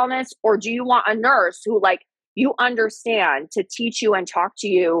financial wellness, or do you want a nurse who like you understand to teach you and talk to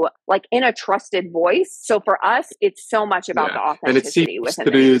you like in a trusted voice? So for us, it's so much about the authenticity within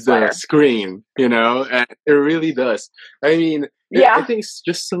the newsletter. The screen, and it really does. I mean, I think it's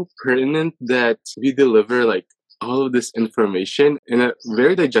just so pertinent that we deliver like all of this information in a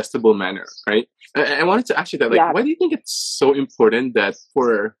very digestible manner, right? I wanted to ask you that, like, why do you think it's so important that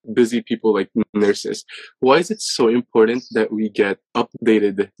for busy people like nurses, why is it so important that we get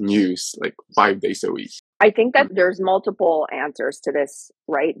updated news like 5 days a week? I think that there's multiple answers to this,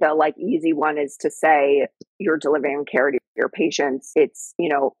 right? The like easy one is to say you're delivering care to your patients. It's,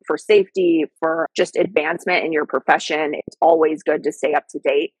 for safety, for just advancement in your profession. It's always good to stay up to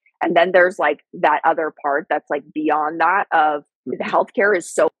date. And then there's like that other part that's like beyond that of the healthcare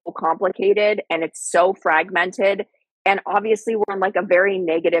is so complicated and it's so fragmented. And obviously we're in like a very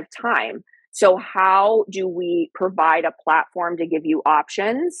negative time. So how do we provide a platform to give you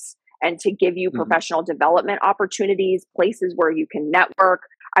options and to give you professional development opportunities, places where you can network?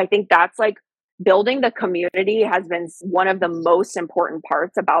 I think that's like building the community has been one of the most important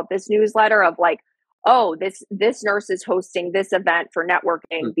parts about this newsletter of like, oh, this nurse is hosting this event for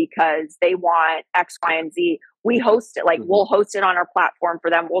networking because they want X, Y, and Z. We host it, like we'll host it on our platform for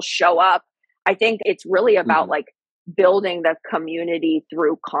them. We'll show up. I think it's really about like building the community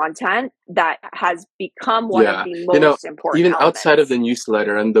through content that has become one of the most important even elements. Outside of the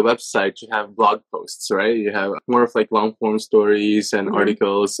newsletter and the website, you have blog posts, right? You have more of like long form stories and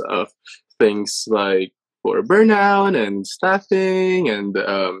articles of things like for burnout and staffing and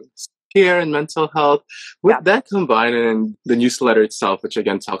care and mental health. With that combined, and the newsletter itself, which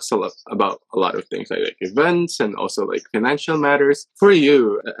again talks a lot about a lot of things like events and also like financial matters. For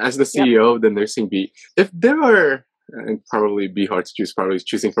you, as the CEO of the Nursing Beat, if there are, and probably be hard to choose, probably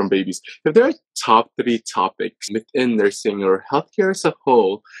choosing from babies, if there are top 3 topics within nursing or healthcare as a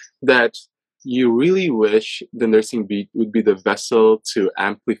whole that you really wish the Nursing Beat would be the vessel to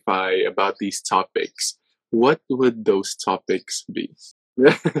amplify about these topics, what would those topics be?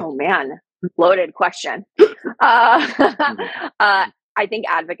 Oh man, loaded question. I think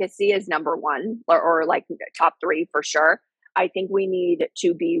advocacy is number one, or like top 3 for sure. I think we need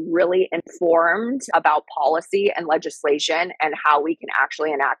to be really informed about policy and legislation and how we can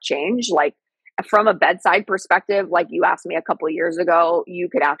actually enact change. Like from a bedside perspective, like you asked me a couple of years ago, you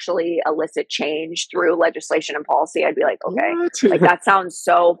could actually elicit change through legislation and policy. I'd be like, okay, like that sounds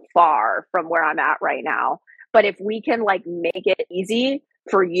so far from where I'm at right now. But if we can like make it easy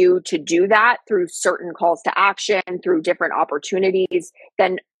for you to do that through certain calls to action, through different opportunities,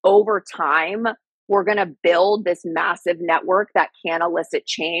 then over time, we're going to build this massive network that can elicit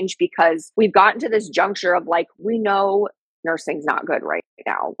change, because we've gotten to this juncture of like, we know nursing's not good right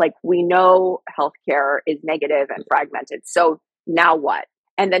now. Like we know healthcare is negative and fragmented. So now what?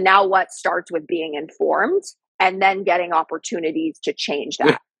 And the now what starts with being informed and then getting opportunities to change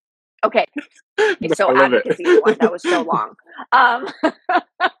that. Okay. So advocacy is one. That was so long.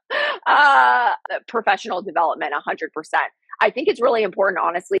 Professional development, 100%. I think it's really important,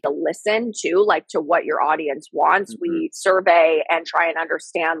 honestly, to listen to what your audience wants. We survey and try and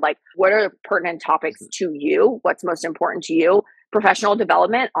understand like what are pertinent topics to you, what's most important to you. Professional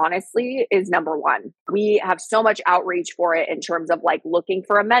development, honestly, is number one. We have so much outreach for it in terms of like looking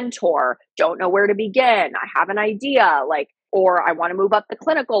for a mentor, don't know where to begin, I have an idea, like, or I want to move up the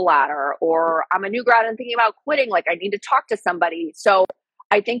clinical ladder, or I'm a new grad and thinking about quitting, like I need to talk to somebody. So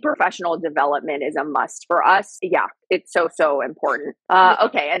I think professional development is a must for us. Yeah, it's so important.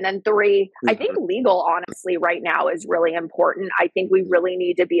 Okay, and then 3, I think legal, honestly, right now is really important. I think we really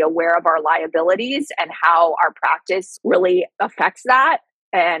need to be aware of our liabilities and how our practice really affects that.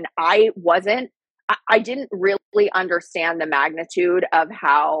 And I didn't really understand the magnitude of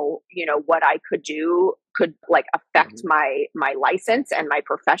how, what I could do could like affect my license and my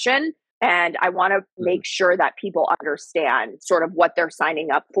profession. And I want to make sure that people understand sort of what they're signing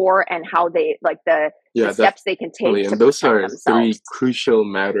up for and how they like the steps they can take. And those are themselves. 3 crucial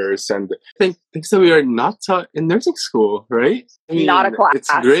matters, and I think things that we are not taught in nursing school, right? I mean, not a class.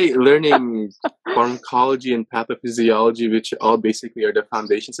 It's great learning pharmacology and pathophysiology, which all basically are the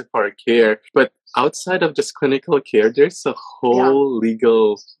foundations of our care. But outside of just clinical care, there's a whole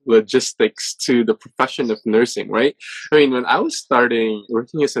legal logistics to the profession of nursing, right? I mean, when I was starting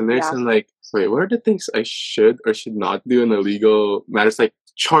working as a nurse, I'm like, wait, what are the things I should or should not do in the legal matters? Like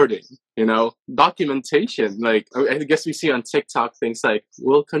charting, documentation. Like, I guess we see on TikTok things like,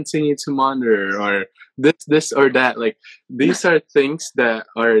 we'll continue to monitor, or this or that. Like, these are things that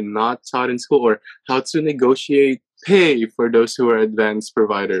are not taught in school, or how to negotiate pay for those who are advanced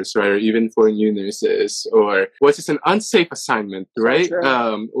providers, right? Or even for new nurses, or what's just an unsafe assignment, right?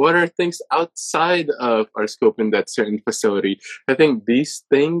 What are things outside of our scope in that certain facility? I think these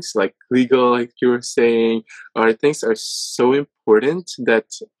things, like legal, like you were saying, are things are so important that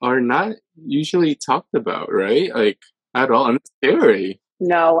are not usually talked about, right? Like, at all. And it's scary.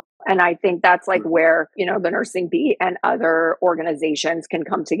 No. And I think that's like where, the Nursing Beat and other organizations can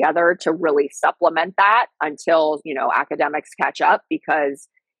come together to really supplement that until, academics catch up, because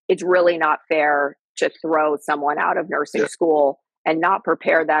it's really not fair to throw someone out of nursing school and not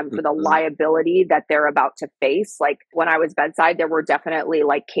prepare them for the liability that they're about to face. Like, when I was bedside, there were definitely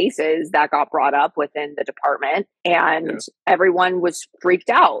like cases that got brought up within the department, and everyone was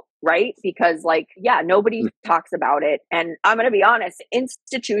freaked out, right? Because nobody talks about it. And I'm going to be honest,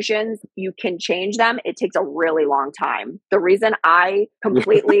 institutions, you can change them. It takes a really long time. The reason I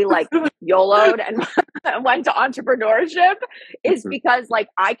completely YOLO'd and went to entrepreneurship is because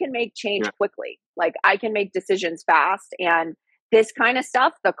I can make change quickly. Like, I can make decisions fast, and this kind of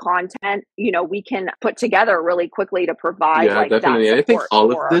stuff, the content, we can put together really quickly to provide definitely. that And I think all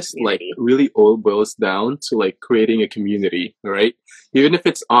of this really all boils down to creating a community, right? Even if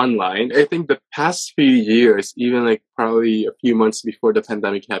it's online. I think the past few years, even probably a few months before the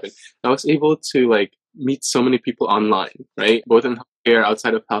pandemic happened, I was able to meet so many people online, right? Both in healthcare,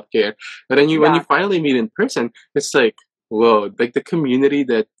 outside of healthcare. But then when you finally meet in person, it's whoa, the community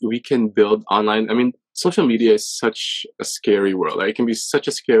that we can build online. I mean, social media is such a scary world. It can be such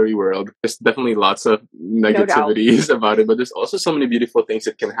a scary world. There's definitely lots of negativities about it, but there's also so many beautiful things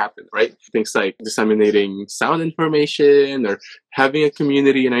that can happen, right? Things like disseminating sound information or having a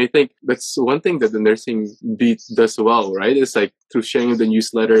community. And I think that's one thing that the Nursing Beat does well, right? It's through sharing the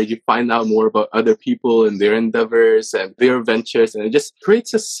newsletter, you find out more about other people and their endeavors and their ventures. And it just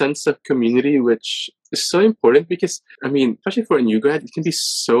creates a sense of community, which is so important because, I mean, especially for a new grad, it can be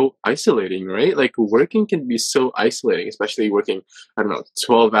so isolating, right? Working can be so isolating, especially working,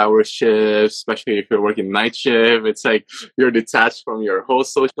 12-hour shifts, especially if you're working night shift. It's you're detached from your whole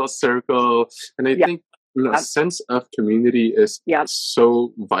social circle. And I think a sense of community is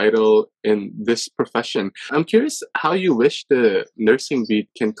so vital in this profession. I'm curious how you wish the Nursing Beat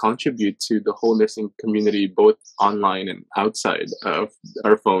can contribute to the whole nursing community, both online and outside of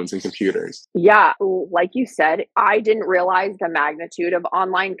our phones and computers. Yeah, like you said, I didn't realize the magnitude of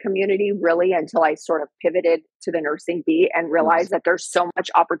online community really until I sort of pivoted to the Nursing Beat and realized that there's so much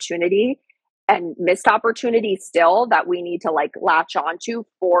opportunity and missed opportunity still that we need to latch onto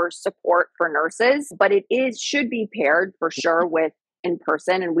for support for nurses. But it should be paired for sure with in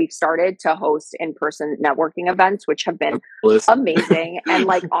person. And we've started to host in-person networking events, which have been amazing and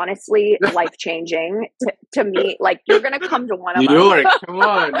honestly life-changing to me. You're going to come to one of New York, come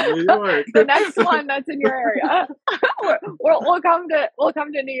on, New York. The next one that's in your area. we'll come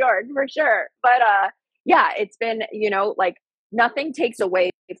to New York for sure. But it's been, nothing takes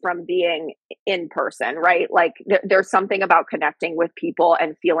away from being in person, right? There's something about connecting with people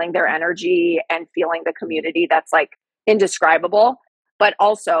and feeling their energy and feeling the community that's indescribable. But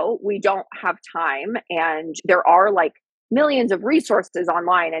also, we don't have time, and there are millions of resources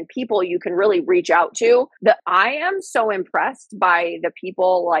online and people you can really reach out to. I am so impressed by the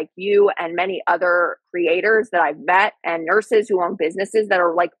people like you and many other creators that I've met and nurses who own businesses that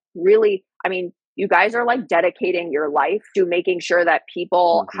are really, I mean, you guys are dedicating your life to making sure that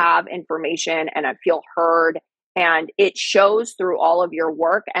people have information and feel heard. And it shows through all of your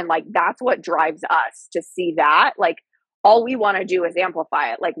work. And that's what drives us to see that. All we want to do is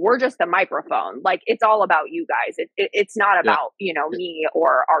amplify it. We're just the microphone. It's all about you guys. It's not about, me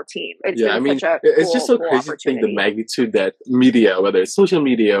or our team. It's it's just so crazy to think the magnitude that media, whether it's social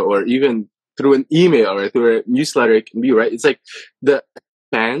media or even through an email or through a newsletter, it can be, right? It's the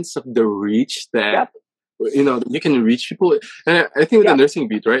expanse of the reach that you can reach people. And I think with the Nursing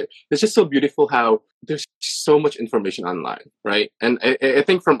Beat, right, it's just so beautiful how there's so much information online, right? And I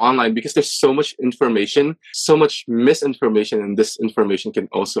think from online, because there's so much information, so much misinformation and disinformation can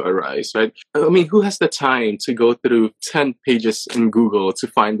also arise, right? I mean, who has the time to go through 10 pages in Google to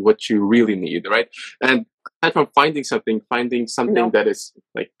find what you really need, right? And aside from finding something that is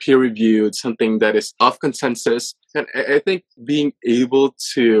peer-reviewed, something that is of consensus. And I think being able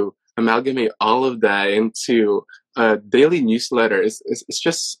to amalgamate all of that into a daily newsletter, it's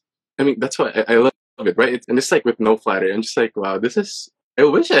just, I mean, that's why I love it, right? And it's like with no flattery, I'm just like, wow, I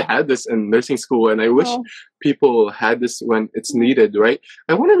wish I had this in nursing school, and I wish people had this when it's needed, right?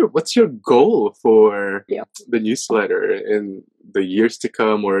 I wonder, what's your goal for the newsletter in the years to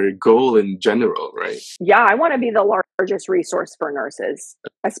come, or goal in general, right? Yeah, I want to be the largest resource for nurses,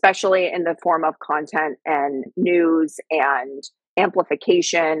 especially in the form of content and news and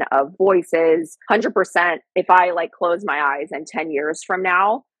amplification of voices. 100%. If I like close my eyes and 10 years from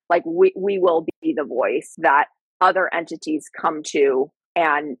now, like we will be the voice that other entities come to,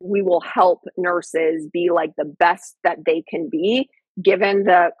 and we will help nurses be like the best that they can be given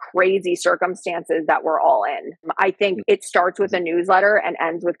the crazy circumstances that we're all in. I think it starts with a newsletter and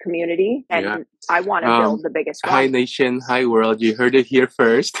ends with community. And I want to build the biggest one. Hi nation, hi world. You heard it here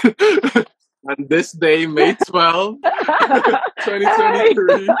first. On this day, May 12th,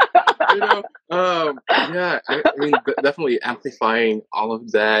 2023. I mean, definitely amplifying all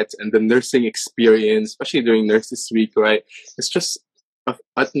of that and the nursing experience, especially during Nurses Week, right? It's just of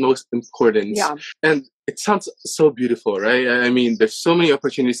utmost importance. Yeah. And it sounds so beautiful, right? I mean, there's so many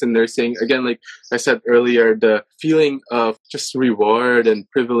opportunities in nursing. Again, like I said earlier, the feeling of just reward and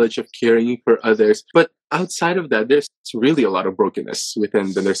privilege of caring for others. But outside of that, there's really a lot of brokenness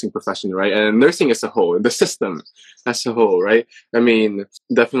within the nursing profession, right? And nursing as a whole, the system as a whole, right? I mean,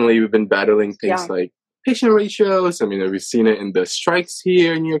 definitely we've been battling things like patient ratios. I mean, we've seen it in the strikes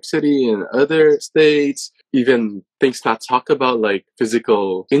here in New York City and other states. Even things not talked about, like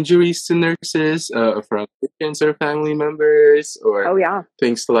physical injuries to nurses from patients or family members, or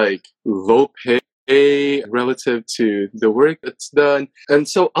things like low pay relative to the work that's done. And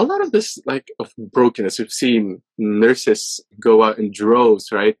so a lot of this, like, of brokenness, we've seen nurses go out in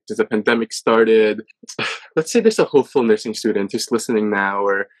droves, right? As the pandemic started. Let's say there's a hopeful nursing student who's listening now,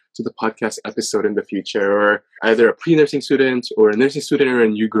 or to the podcast episode in the future, or either a pre-nursing student or a nursing student or a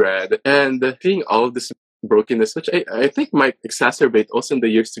new grad, and seeing all of this brokenness, which I think might exacerbate also in the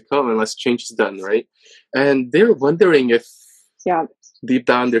years to come unless change is done, right? And they're wondering if deep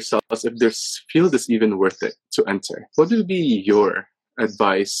down themselves, if their field is even worth it to enter. What would be your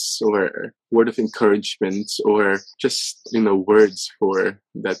advice or word of encouragement, or just, words for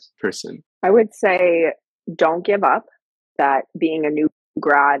that person? I would say don't give up. That being a new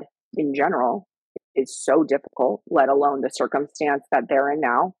grad in general is so difficult, let alone the circumstance that they're in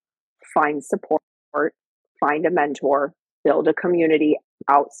now. Find support, find a mentor, build a community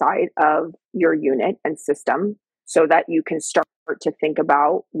outside of your unit and system so that you can start to think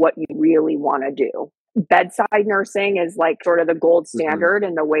about what you really want to do. Bedside nursing is like sort of the gold standard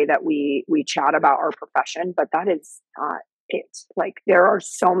in the way that we chat about our profession, but that is not it. Like, there are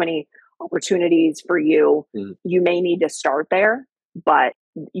so many opportunities for you. You may need to start there, but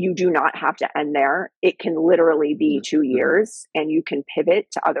you do not have to end there. It can literally be 2 years and you can pivot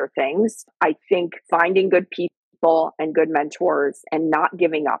to other things. I think finding good people and good mentors and not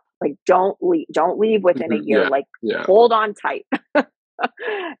giving up. Like, don't leave within a year. Hold on tight.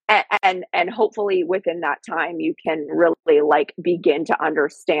 and hopefully within that time you can really begin to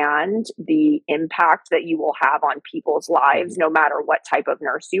understand the impact that you will have on people's lives, no matter what type of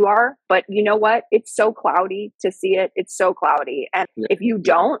nurse you are. But you know what? It's so cloudy to see it. It's so cloudy. And if you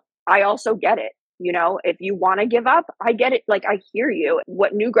don't, I also get it. If you want to give up, I get it. Like, I hear you.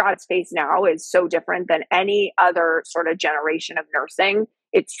 What new grads face now is so different than any other sort of generation of nursing.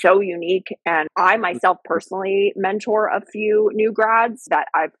 It's so unique. And I myself personally mentor a few new grads that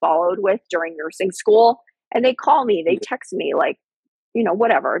I've followed with during nursing school. And they call me, they text me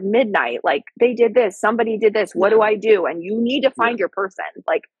whatever, midnight, like, they did this, somebody did this. What do I do? And you need to find your person,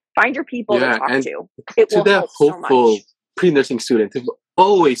 find your people to talk to. It will help so much. Pre-nursing student who've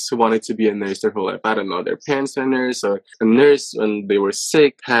always wanted to be a nurse their whole life. I don't know, their parents were a nurse, or a nurse when they were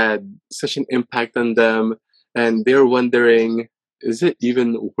sick had such an impact on them, and they're wondering, is it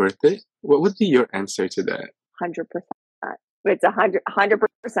even worth it? What would be your answer to that? 100%. It's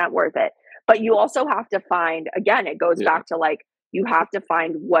 100% worth it. But you also have to find, again, it goes back to you have to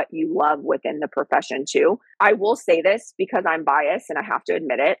find what you love within the profession too. I will say this because I'm biased and I have to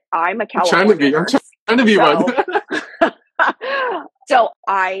admit it. I'm a California nurse. I'm trying to be one. So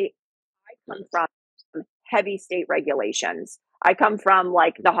I come from heavy state regulations. I come from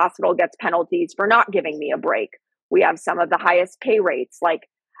the hospital gets penalties for not giving me a break. We have some of the highest pay rates.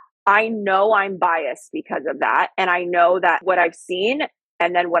 I know I'm biased because of that. And I know that what I've seen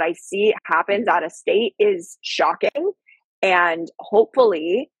and then what I see happens out of state is shocking. And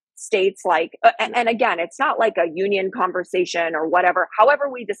hopefully states and again, it's not like a union conversation or whatever. However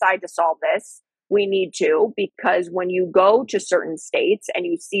we decide to solve this, we need to, because when you go to certain states and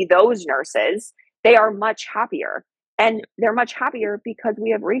you see those nurses, they are much happier. And they're much happier because we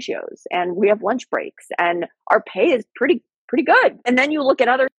have ratios and we have lunch breaks and our pay is pretty good. And then you look at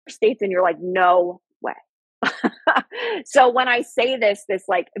other states and you're like, no way. So when I say this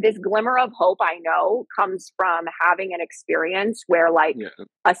glimmer of hope, I know comes from having an experience where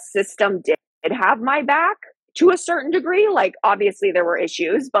a system did have my back to a certain degree. Like, obviously there were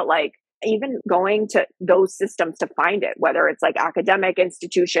issues, but even going to those systems to find it, whether it's academic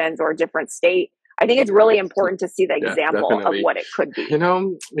institutions or a different state, I think it's really important to see the example of what it could be.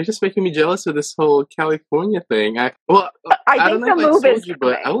 You're just making me jealous of this whole California thing. I think the move is coming,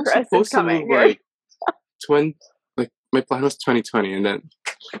 but I was supposed to move my plan was 2020, and then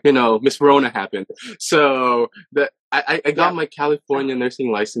Miss Rona happened. So I got my California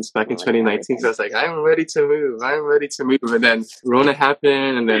nursing license back in 2019. So I was like, I'm ready to move. And then Rona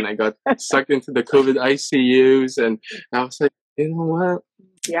happened, and then I got sucked into the COVID ICUs, and I was like, you know what?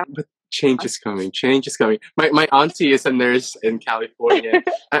 Yeah. But change is coming. My auntie is a nurse in California.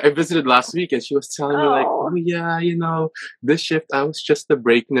 I visited last week, and she was telling me oh yeah, this shift I was just a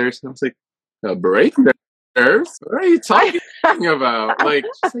break nurse, and I was like, a break nurse? What are you talking about?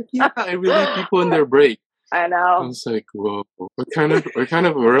 She's like, yeah, I relieve people in their break. I know. I was like, whoa, what kind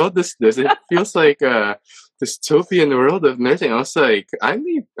of world is this? It feels like a dystopian world of nursing. I was like, I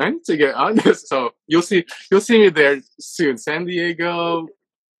need to get on this. So you'll see me there soon. San Diego,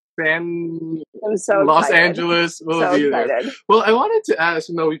 Los Angeles will be there. Well, I wanted to ask,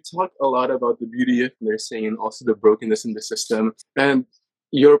 we talked a lot about the beauty of nursing and also the brokenness in the system. And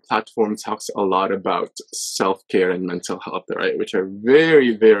your platform talks a lot about self-care and mental health, right? Which are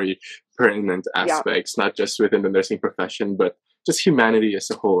very, very pertinent aspects, not just within the nursing profession, but just humanity as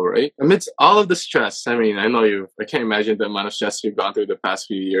a whole, right? Amidst all of the stress, I can't imagine the amount of stress you've gone through the past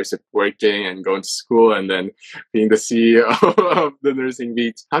few years of working and going to school and then being the CEO of the nursing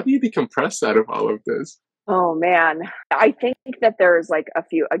beat. How do you decompress out of all of this? Oh man, I think that there's a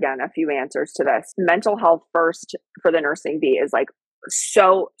few answers to this. Mental health first for the nursing beat is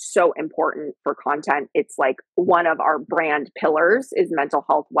so important for content. It's one of our brand pillars is mental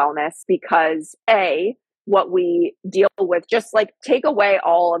health wellness, because what we deal with, just take away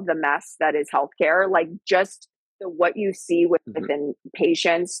all of the mess that is healthcare, just what you see within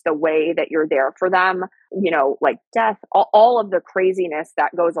patients, the way that you're there for them, death, all of the craziness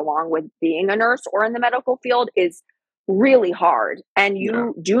that goes along with being a nurse or in the medical field is really hard. And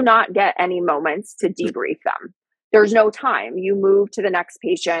you do not get any moments to debrief them. There's no time. You move to the next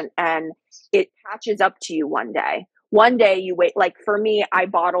patient and it catches up to you one day. One day you wait. For me, I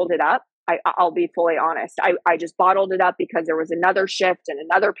bottled it up. I'll be fully honest. I just bottled it up because there was another shift and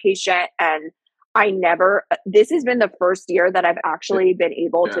another patient. And this has been the first year that I've actually been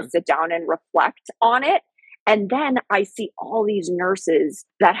able to sit down and reflect on it. And then I see all these nurses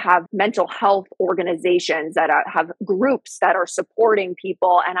that have mental health organizations, that have groups that are supporting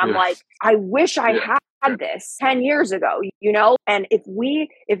people. And I'm like, I wish I had this 10 years ago, and if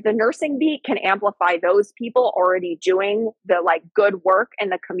the nursing beat can amplify those people already doing the good work in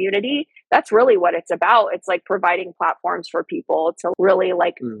the community, that's really what it's about. It's providing platforms for people to really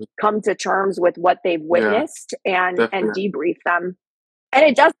come to terms with what they've witnessed and debrief them. And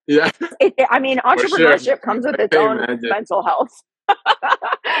it does. Yeah. Entrepreneurship comes with its own mental health.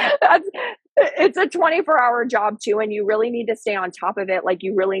 It's a 24-hour job too, and you really need to stay on top of it.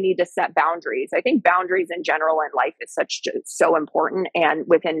 You really need to set boundaries. I think boundaries in general in life is so important, and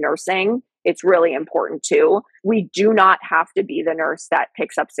within nursing, it's really important too. We do not have to be the nurse that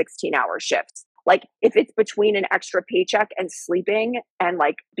picks up 16-hour shifts. If it's between an extra paycheck and sleeping and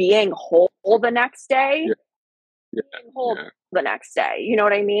being whole the next day, the next day. You know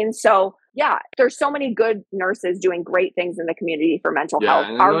what I mean? So there's so many good nurses doing great things in the community for mental health.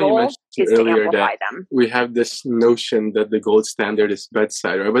 Our goal is to amplify them. We have this notion that the gold standard is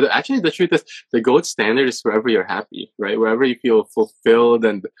bedside, right? But actually the truth is the gold standard is wherever you're happy, right? Wherever you feel fulfilled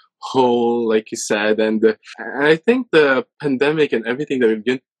and whole, like you said. And I think the pandemic and everything that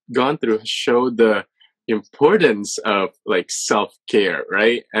we've gone through has showed the importance of self-care,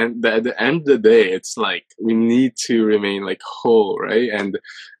 right? And at the end of the day, it's we need to remain whole, right?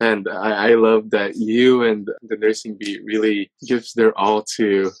 And I love that you and the nursing beat really gives their all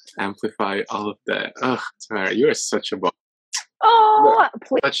to amplify all of that. Oh, Tamara, you are such a boss. Oh,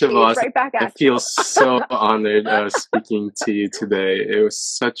 please, such a boss. Right back at I feel so honored speaking to you today. It was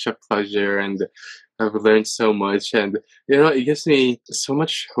such a pleasure, and I've learned so much. And it gives me so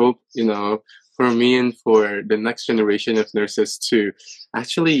much hope, for me and for the next generation of nurses to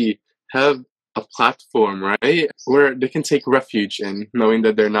actually have a platform, right, where they can take refuge in knowing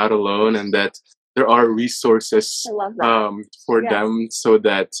that they're not alone and that there are resources I love that. for Yes. them so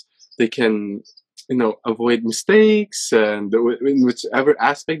that they can, avoid mistakes and in whichever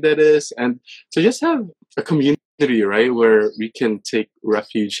aspect that is, and to just have a community, right, where we can take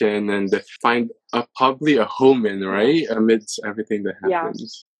refuge in and find probably a home in, right, amidst everything that Yeah.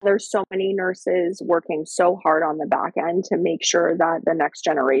 happens. There's so many nurses working so hard on the back end to make sure that the next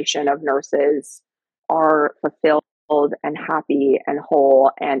generation of nurses are fulfilled and happy and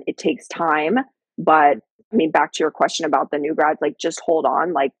whole. And it takes time. But I mean, back to your question about the new grads, like just hold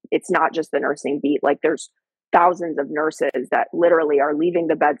on. Like it's not just the nursing beat. Like there's thousands of nurses that literally are leaving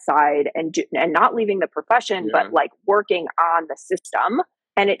the bedside and not leaving the profession, Yeah. but like working on the system.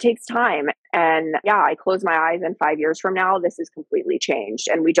 And it takes time. And yeah, I close my eyes and 5 years from now, this is completely changed.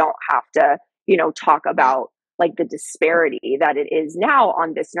 And we don't have to, talk about like the disparity that it is now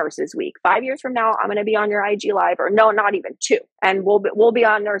on this Nurses Week. 5 years from now, I'm going to be on your IG Live, or no, not even 2. And we'll be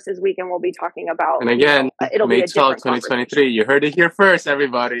on Nurses Week and we'll be talking about, And again, it'll May be a 12, different 2023. You heard it here first,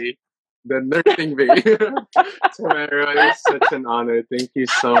 everybody. The nursing bee. Tamara, it's such an honor. Thank you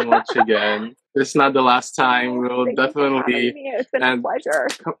so much again. This is not the last time. We'll Thank you for having definitely. me. It's been a pleasure.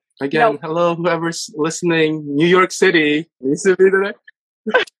 Again, hello, whoever's listening. New York City. Needs to be the next.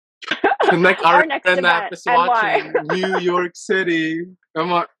 Our next friend event, that is watching. New York City.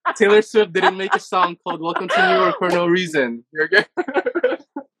 Come on. Taylor Swift didn't make a song called Welcome to New York for no reason. You're good.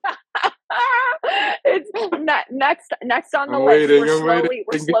 It's next on the I'm list. waiting.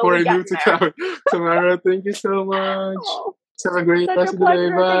 We're slowly getting there. Tamara, thank you so much. Oh, Have a great such rest a of the day.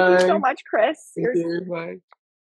 pleasure. Bye. Thank you so much, Chris. Thank you. Bye.